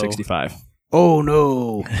 75 and a 65. Oh,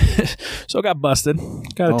 no. So I got busted.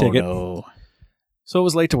 Got a ticket. No. So I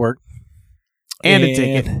was late to work. And a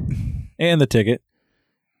ticket. And the ticket.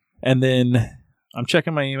 And then I'm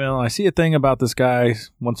checking my email. I see a thing about this guy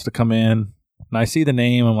wants to come in. And I see the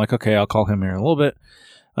name. I'm like, okay, I'll call him here in a little bit.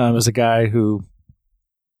 It was a guy who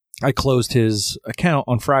I closed his account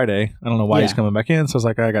on Friday. I don't know why he's coming back in. So I was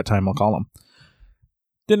like, I got time. I'll call him.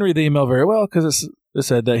 Didn't read the email very well because it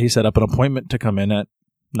said that he set up an appointment to come in at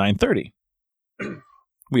 9:30.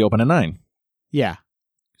 We open at 9. Yeah.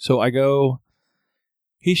 So I go,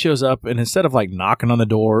 he shows up, and instead of like knocking on the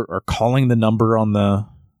door or calling the number on the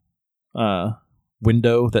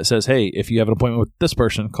window that says, hey, if you have an appointment with this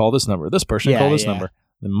person, call this number. This person, call this number.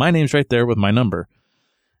 Then my name's right there with my number.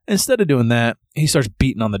 Instead of doing that, he starts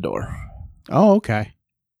beating on the door. Oh, okay.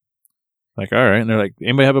 Like, all right. And they're like,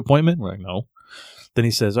 anybody have an appointment? We're like, no. Then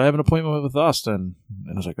he says, I have an appointment with Austin.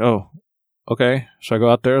 And I was like, oh, okay. So I go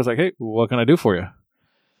out there. I was like, hey, what can I do for you?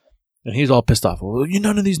 And he's all pissed off. Well,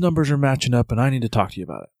 none of these numbers are matching up, and I need to talk to you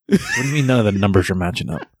about it. What do you mean none of the numbers are matching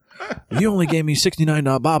up? You only gave me $69,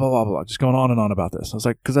 blah, blah, blah, blah. Just going on and on about this. I was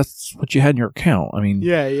like, because that's what you had in your account. I mean.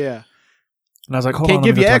 Yeah. And I was like, hold Can't on.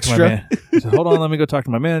 give you extra. I said, hold on. Let me go talk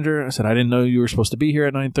to my manager. I said, I didn't know you were supposed to be here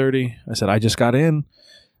at 9:30. I said, I just got in.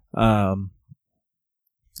 I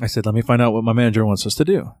said, let me find out what my manager wants us to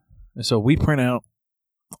do. And so we print out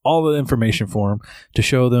all the information for him to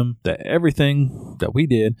show them that everything that we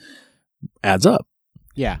did adds up.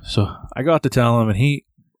 Yeah. So I go out to tell him, and he,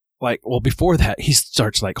 before that, he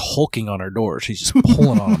starts like hulking on our doors. He's just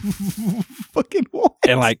pulling on them. Fucking what?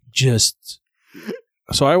 And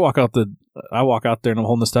so I walk out there and I'm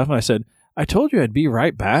holding the stuff, and I said, I told you I'd be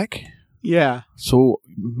right back. Yeah. So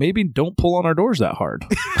maybe don't pull on our doors that hard.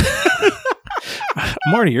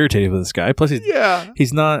 I'm already irritated with this guy. Plus,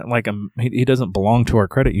 he's not like he doesn't belong to our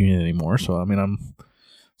credit union anymore. So I mean,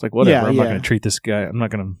 it's like whatever. I'm not going to treat this guy. I'm not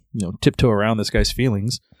going to tiptoe around this guy's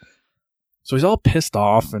feelings. So he's all pissed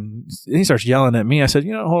off, and he starts yelling at me. I said,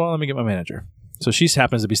 hold on, let me get my manager. So she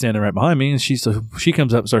happens to be standing right behind me, and she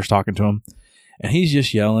comes up and starts talking to him, and he's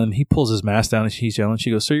just yelling. He pulls his mask down, and he's yelling.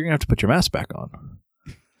 She goes, "So you're gonna have to put your mask back on."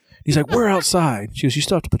 He's like, "We're outside." She goes, "You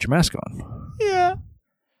still have to put your mask on." Yeah.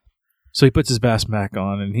 So he puts his mask back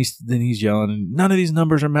on, and he's yelling, and none of these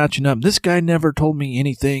numbers are matching up. This guy never told me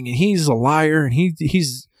anything, and he's a liar, and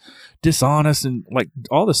he's dishonest, and like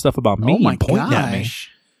all this stuff about me and pointing at me.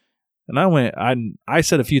 And I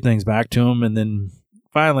said a few things back to him, and then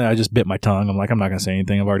finally I just bit my tongue. I'm like, I'm not going to say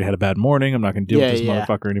anything. I've already had a bad morning. I'm not going to deal with this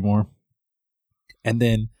motherfucker anymore. And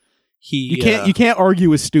then you can't argue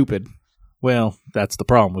with stupid. Well, that's the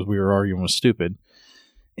problem, was we were arguing with stupid.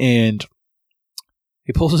 And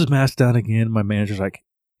he pulls his mask down again. My manager's like,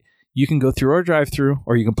 you can go through our drive-thru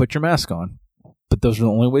or you can put your mask on. But those are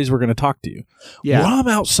the only ways we're going to talk to you. Yeah. Well, I'm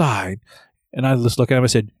outside. And I just looked at him and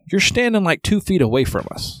I said, you're standing like 2 feet away from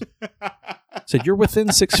us. I said, you're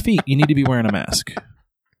within 6 feet. You need to be wearing a mask.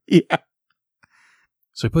 Yeah.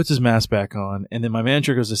 So he puts his mask back on, and then my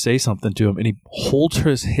manager goes to say something to him, and he holds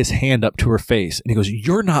his hand up to her face, and he goes,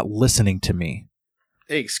 you're not listening to me.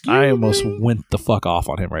 Excuse I me? almost went the fuck off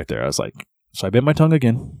on him right there. I was like, so I bit my tongue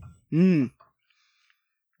again.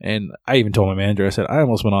 And I even told my manager, I said, I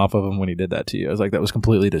almost went off of him when he did that to you. I was like, that was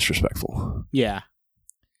completely disrespectful. Yeah.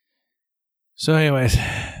 So anyways,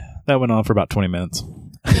 that went on for about 20 minutes.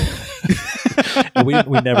 And we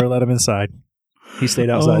never let him inside. He stayed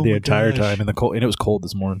outside the entire time in the cold, and it was cold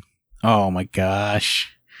this morning. Oh my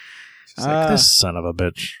gosh. It's like, this son of a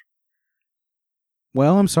bitch.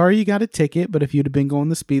 Well, I'm sorry you got a ticket, but if you'd have been going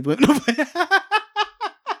the speed limit...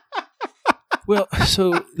 Well,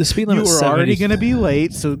 so the speed limit you were 70. already going to be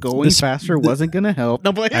late, so going faster wasn't going to help.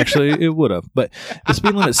 No, actually, it would have. But the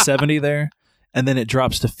speed limit is 70 there, and then it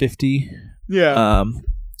drops to 50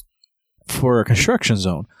 for a construction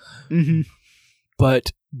zone. Mm-hmm.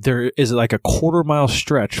 But there is like a quarter-mile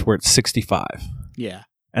stretch where it's 65. Yeah.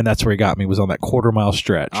 And that's where he got me, was on that quarter-mile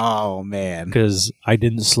stretch. Oh, man. Because I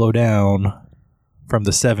didn't slow down from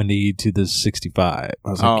the 70 to the 65. I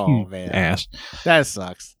was like, you man. ass. That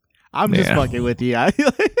sucks. I'm just fucking with you.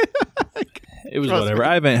 It was whatever.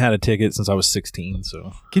 I haven't had a ticket since I was 16,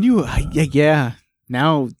 so. Can you? Yeah.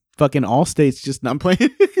 Now, fucking Allstate's just not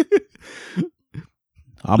playing.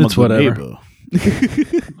 It's whatever.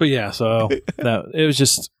 But yeah, so it was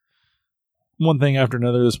just one thing after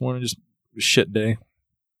another this morning. Just shit day.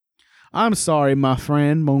 I'm sorry, my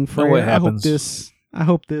friend, mon frere. What happens? I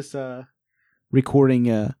hope this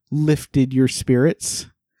recording lifted your spirits.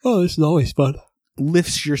 Oh, this is always fun.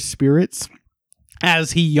 Lifts your spirits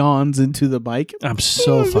as he yawns into the bike. I'm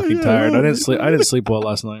so fucking tired. I didn't sleep well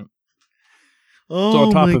last night. Oh, so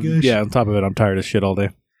on top my of gosh. on top of it, I'm tired as shit all day.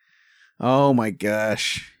 Oh my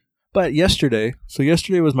gosh. But yesterday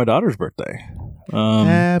was my daughter's birthday.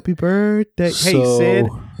 Happy birthday. Hey, Sid,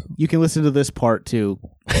 you can listen to this part too.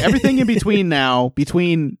 Everything in between now,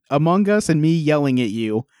 between Among Us and me yelling at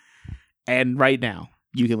you, and right now,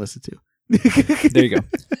 you can listen to. There you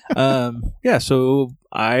go. Yeah, so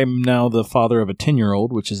I'm now the father of a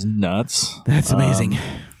 10-year-old, which is nuts. That's amazing.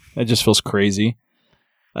 It just feels crazy.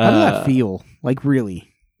 How does that feel? Like, really?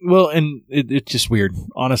 Well, and it's just weird.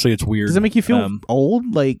 Honestly, it's weird. Does it make you feel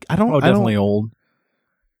old? Like, definitely old.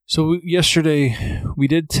 So yesterday, we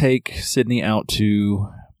did take Sydney out to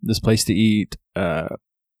this place to eat.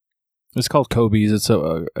 It's called Kobe's. It's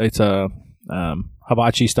a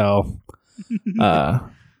hibachi style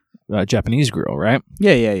Japanese grill, right?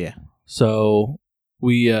 Yeah. So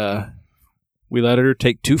we let her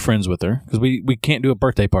take 2 friends with her because we can't do a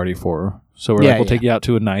birthday party for her. So we're we'll take you out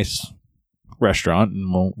to a nice restaurant,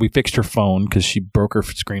 and we fixed her phone because she broke her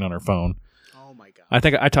screen on her phone. Oh my god! I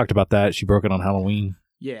think I talked about that. She broke it on Halloween.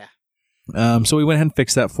 Yeah. So we went ahead and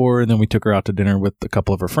fixed that for her, and then we took her out to dinner with a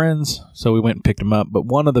couple of her friends. So we went and picked them up. But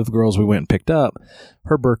one of the girls we went and picked up,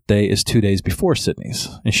 her birthday is 2 days before Sydney's,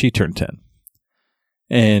 and she turned 10.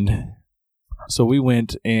 And so we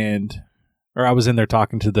went or I was in there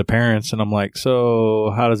talking to the parents, and I'm like,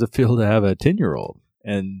 so how does it feel to have a 10-year-old?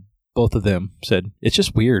 And both of them said, it's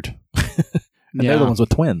just weird. And they're the ones with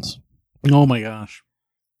twins. Oh my gosh.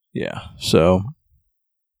 Yeah. So.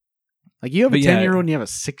 Like, you have a 10-year-old and you have a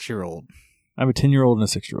 6-year-old. I have a 10-year-old and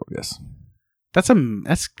a 6-year-old, yes.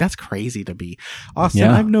 That's crazy to be. Austin,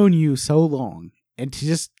 I've known you so long. And to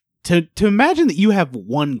just to imagine that you have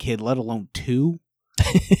 1 kid, let alone 2.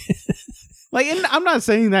 Like, and I'm not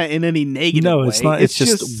saying that in any negative way. No, it's not. It's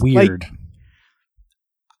just weird. Like,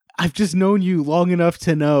 I've just known you long enough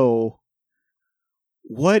to know,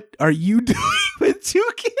 what are you doing with 2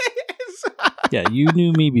 kids? Yeah, you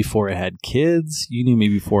knew me before I had kids. You knew me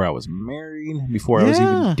before I was married, before I was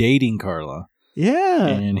even dating Carla. Yeah.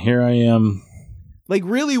 And here I am. Like,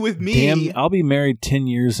 really, with me. Damn, I'll be married 10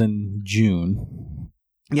 years in June.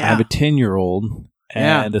 Yeah. I have a 10-year-old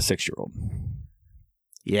and a 6-year-old.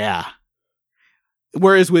 Yeah.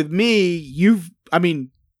 Whereas with me, you've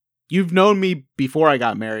known me before I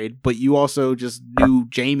got married, but you also just knew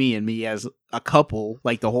Jamie and me as a couple,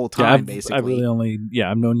 like, the whole time, basically. I've really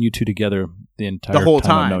I've known you two together the whole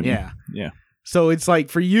time. I've known Yeah. You. Yeah. So it's like,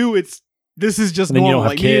 for you, this is just and then normal. You don't have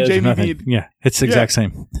like, kids, me and Jamie yeah, it's the exact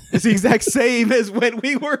same. It's the exact same as when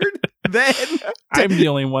we were then. I'm the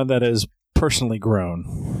only one that is personally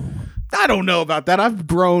grown. I don't know about that. I've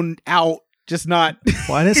grown out, just not.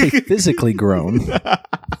 Well, I didn't say physically grown.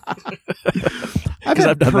 I've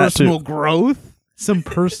had personal growth. Some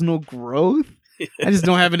personal growth. I just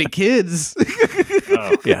don't have any kids.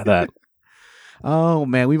 Oh, yeah, that. Oh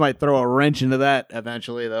man, we might throw a wrench into that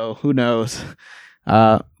eventually, though. Who knows?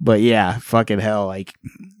 But yeah, fucking hell, like,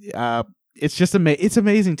 it's just it's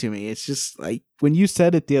amazing to me. It's just like when you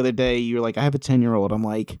said it the other day, you're like, I have a 10-year-old. I'm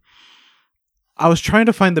like, I was trying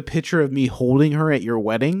to find the picture of me holding her at your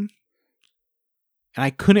wedding, and I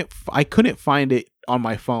couldn't find it on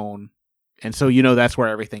my phone. And so that's where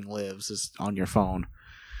everything lives, is on your phone.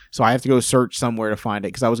 So I have to go search somewhere to find it,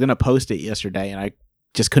 because I was gonna post it yesterday and I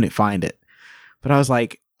just couldn't find it. But I was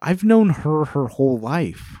like, I've known her whole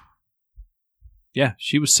life. Yeah,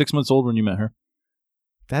 she was 6 months old when you met her.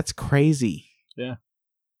 That's crazy. Yeah.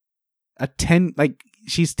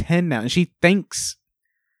 She's 10 now, and she thinks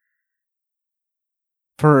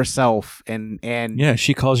for herself, and yeah,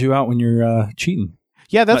 she calls you out when you're cheating.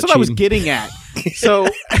 Yeah, that's what I was getting at. So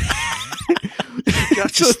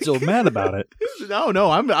Josh is still mad about it. No,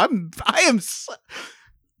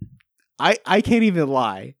 I can't even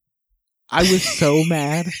lie. I was so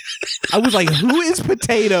mad. I was like, who is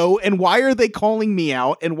Potato, and why are they calling me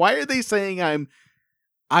out, and why are they saying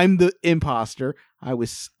I'm the imposter? I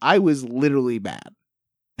was literally mad.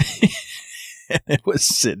 It was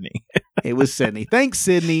Sydney. It was Sydney. Thanks,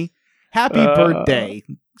 Sydney. Happy birthday,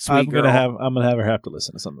 sweet girl. I'm gonna have her have to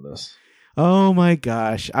listen to some of this. Oh my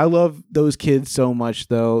gosh. I love those kids so much,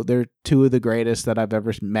 though. They're two of the greatest that I've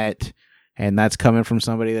ever met. And that's coming from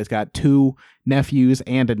somebody that's got 2 nephews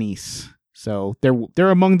and a niece. So they're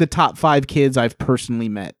among the top 5 kids I've personally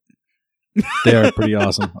met. They are pretty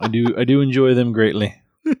awesome. I do enjoy them greatly.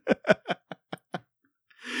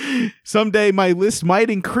 Someday my list might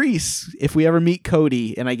increase if we ever meet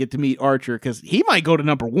Cody and I get to meet Archer, because he might go to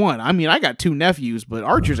number 1. I mean, I got 2 nephews, but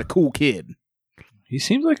Archer's a cool kid. He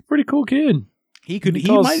seems like a pretty cool kid. He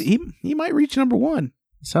might reach number 1.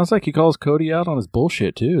 Sounds like he calls Cody out on his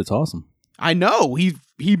bullshit too. It's awesome. I know. He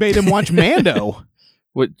made him watch Mando.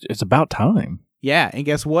 It's about time. Yeah, and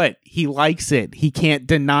guess what? He likes it. He can't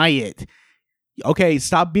deny it. Okay,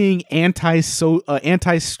 stop being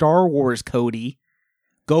anti-Star Wars, Cody.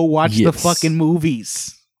 Go watch the fucking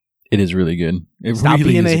movies. It is really good. Stop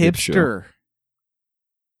being a hipster.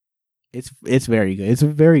 It's very good. It's a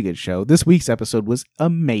very good show. This week's episode was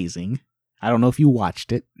amazing. I don't know if you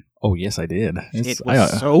watched it. Oh, yes, I did. It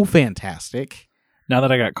was so fantastic. Now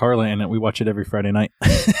that I got Carla in it, we watch it every Friday night.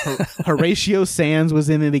 Horatio Sands was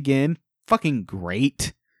in it again. Fucking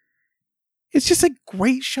great. It's just a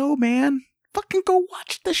great show, man. Fucking go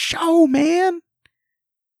watch the show, man.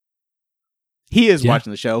 He is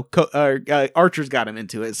watching the show. Archer's got him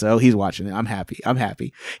into it, so he's watching it. I'm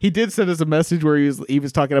happy. He did send us a message where he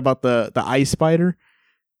was talking about the ice spider.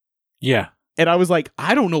 Yeah. And I was like,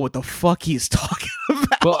 I don't know what the fuck he's talking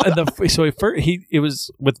about. Well, it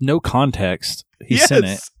was with no context. He sent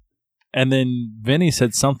it, and then Vinny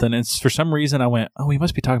said something, and for some reason I went, "Oh, he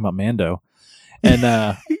must be talking about Mando." And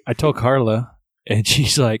I told Carla, and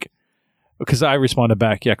she's like, because I responded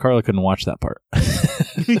back, "Yeah, Carla couldn't watch that part."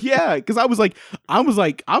 Yeah, because I was like,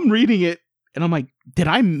 I'm reading it, and I'm like, did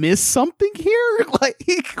I miss something here? Like,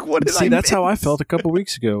 what did I miss? That's how I felt a couple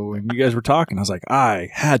weeks ago when you guys were talking. I was like, I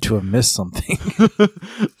had to have missed something.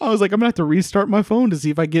 I was like, I'm gonna have to restart my phone to see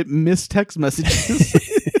if I get missed text messages.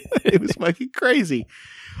 It was fucking crazy.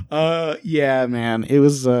 Yeah, man, it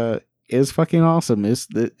was fucking awesome.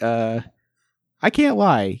 I can't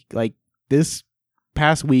lie. Like, this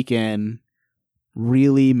past weekend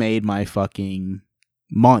really made my fucking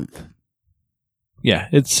month. Yeah,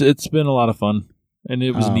 it's been a lot of fun, and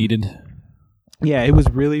it was needed. Yeah, it was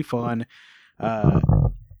really fun.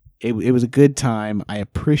 It was a good time. I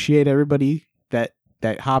appreciate everybody that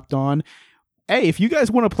hopped on. Hey, if you guys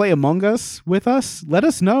want to play Among Us with us, let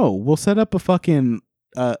us know. We'll set up a fucking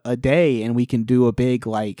a day, and we can do a big,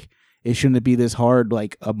 like, it shouldn't be this hard,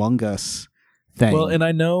 like, Among Us thing. Well, and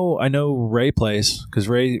I know Ray plays, because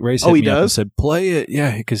Ray set me up and said play it.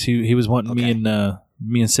 Yeah, because he was wanting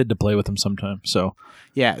me and Sid to play with him sometime. So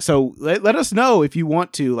yeah, so let us know if you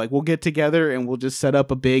want to. Like, we'll get together and we'll just set up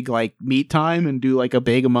a big, like, meet time and do, like, a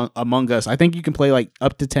big Among Us. I think you can play, like,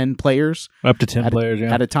 up to 10 players. Up to 10 players,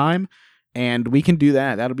 at a time. And we can do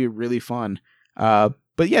that. That'll be really fun. But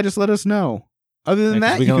yeah, just let us know. Other than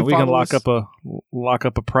that, we can lock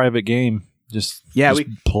up a private game. We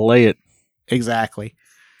play it. Exactly.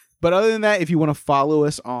 But other than that, if you want to follow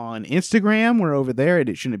us on Instagram, we're over there at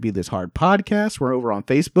It Shouldn't Be This Hard Podcast. We're over on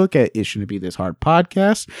Facebook at It Shouldn't Be This Hard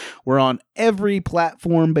Podcast. We're on every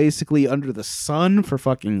platform basically under the sun for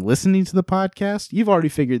fucking listening to the podcast. You've already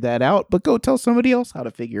figured that out, but go tell somebody else how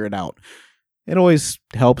to figure it out. It always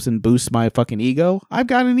helps and boosts my fucking ego. I've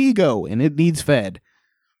got an ego and it needs fed.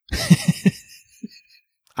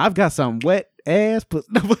 I've got some wet, ass pussy.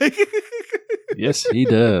 Yes, he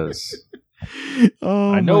does.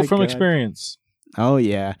 Oh, I know from God. experience. Oh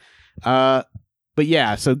yeah. But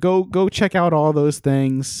yeah, so go check out all those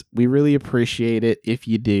things. We really appreciate it if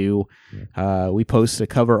you do. We post a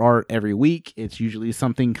cover art every week. It's usually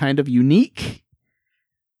something kind of unique.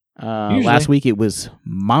 Last week it was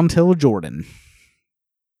Montel Jordan.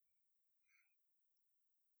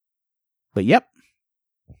 But yep,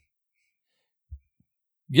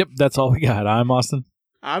 that's all we got. I'm Austin.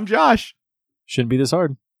 I'm Josh. Shouldn't be this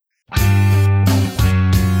hard.